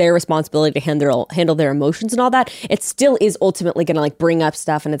it is their responsibility to handle their emotions and all that, it still is ultimately going to like bring up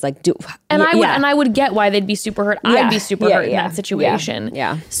stuff, and it's like, I would get why they'd be super hurt. I'd be super hurt in that situation.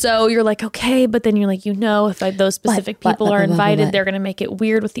 Yeah. So you're like, okay, but then you're like, if like those specific people are invited, they're going to make it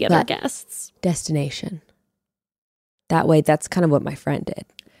weird with the other guests. Destination. That way, that's kind of what my friend did.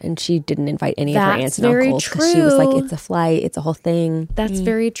 And she didn't invite any of her aunts and uncles, because she was like, it's a flight, it's a whole thing. That's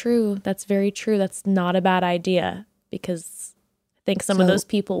very true. That's very true. That's not a bad idea, because I think some of those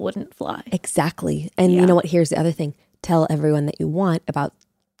people wouldn't fly. Exactly. And you know what? Here's the other thing. Tell everyone that you want about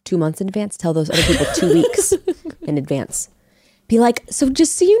 2 months in advance. Tell those other people 2 weeks in advance. Be like, so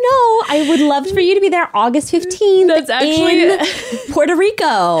just so you know, I would love for you to be there August 15th That's actually in Puerto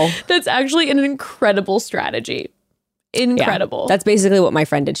Rico. That's actually an incredible strategy. Incredible. Yeah, that's basically what my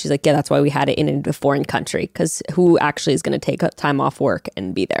friend did. She's like, yeah, that's why we had it in a foreign country, because who actually is going to take time off work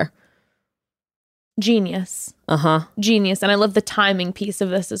and be there? Genius. Genius. And I love the timing piece of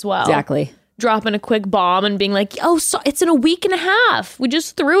this as well. Exactly. Dropping a quick bomb and being like, oh, so it's in a week and a half. We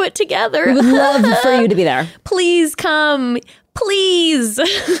just threw it together. We would love for you to be there. Please come. Please.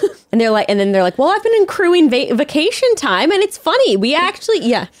 And they're like, well, I've been accruing vacation time and it's funny. We actually,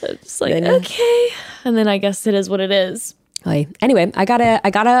 It's like, okay. And then I guess it is what it is. Anyway, I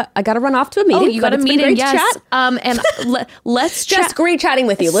gotta run off to a meeting. Oh, you got a meeting, yes. And let's chat. Just great chatting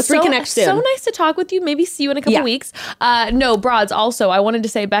with you. Let's reconnect soon. So nice to talk with you. Maybe see you in a couple weeks. No, broads. Also, I wanted to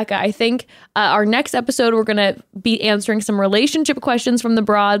say, Bekah, I think our next episode we're gonna be answering some relationship questions from the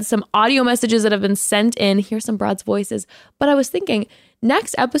broads, some audio messages that have been sent in. Here's some broads' voices. But I was thinking,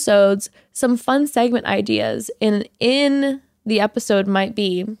 next episodes, some fun segment ideas in the episode might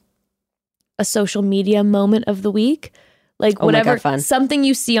be a social media moment of the week. Like whatever, something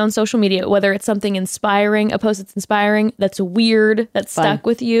you see on social media, whether it's something inspiring, a post that's inspiring, that's weird, that's stuck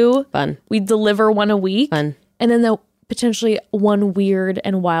with you. Fun. We deliver one a week. Fun. And then potentially one weird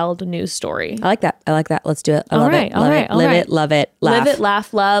and wild news story. I like that. Let's do it. I love it. Live it, love it, laugh. Live it,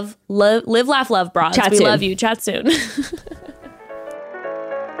 laugh, love. Live, laugh, love, broads. Chat we soon. Love you. Chat soon.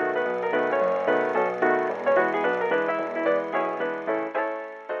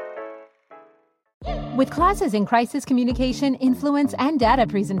 With classes in crisis communication, influence, and data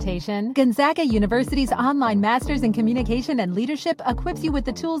presentation, Gonzaga University's online Masters in Communication and Leadership equips you with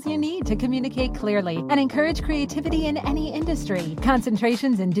the tools you need to communicate clearly and encourage creativity in any industry.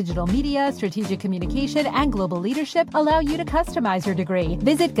 Concentrations in digital media, strategic communication, and global leadership allow you to customize your degree.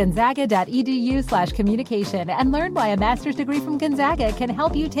 Visit gonzaga.edu/communication and learn why a master's degree from Gonzaga can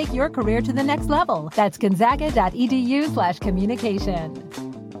help you take your career to the next level. That's gonzaga.edu/communication.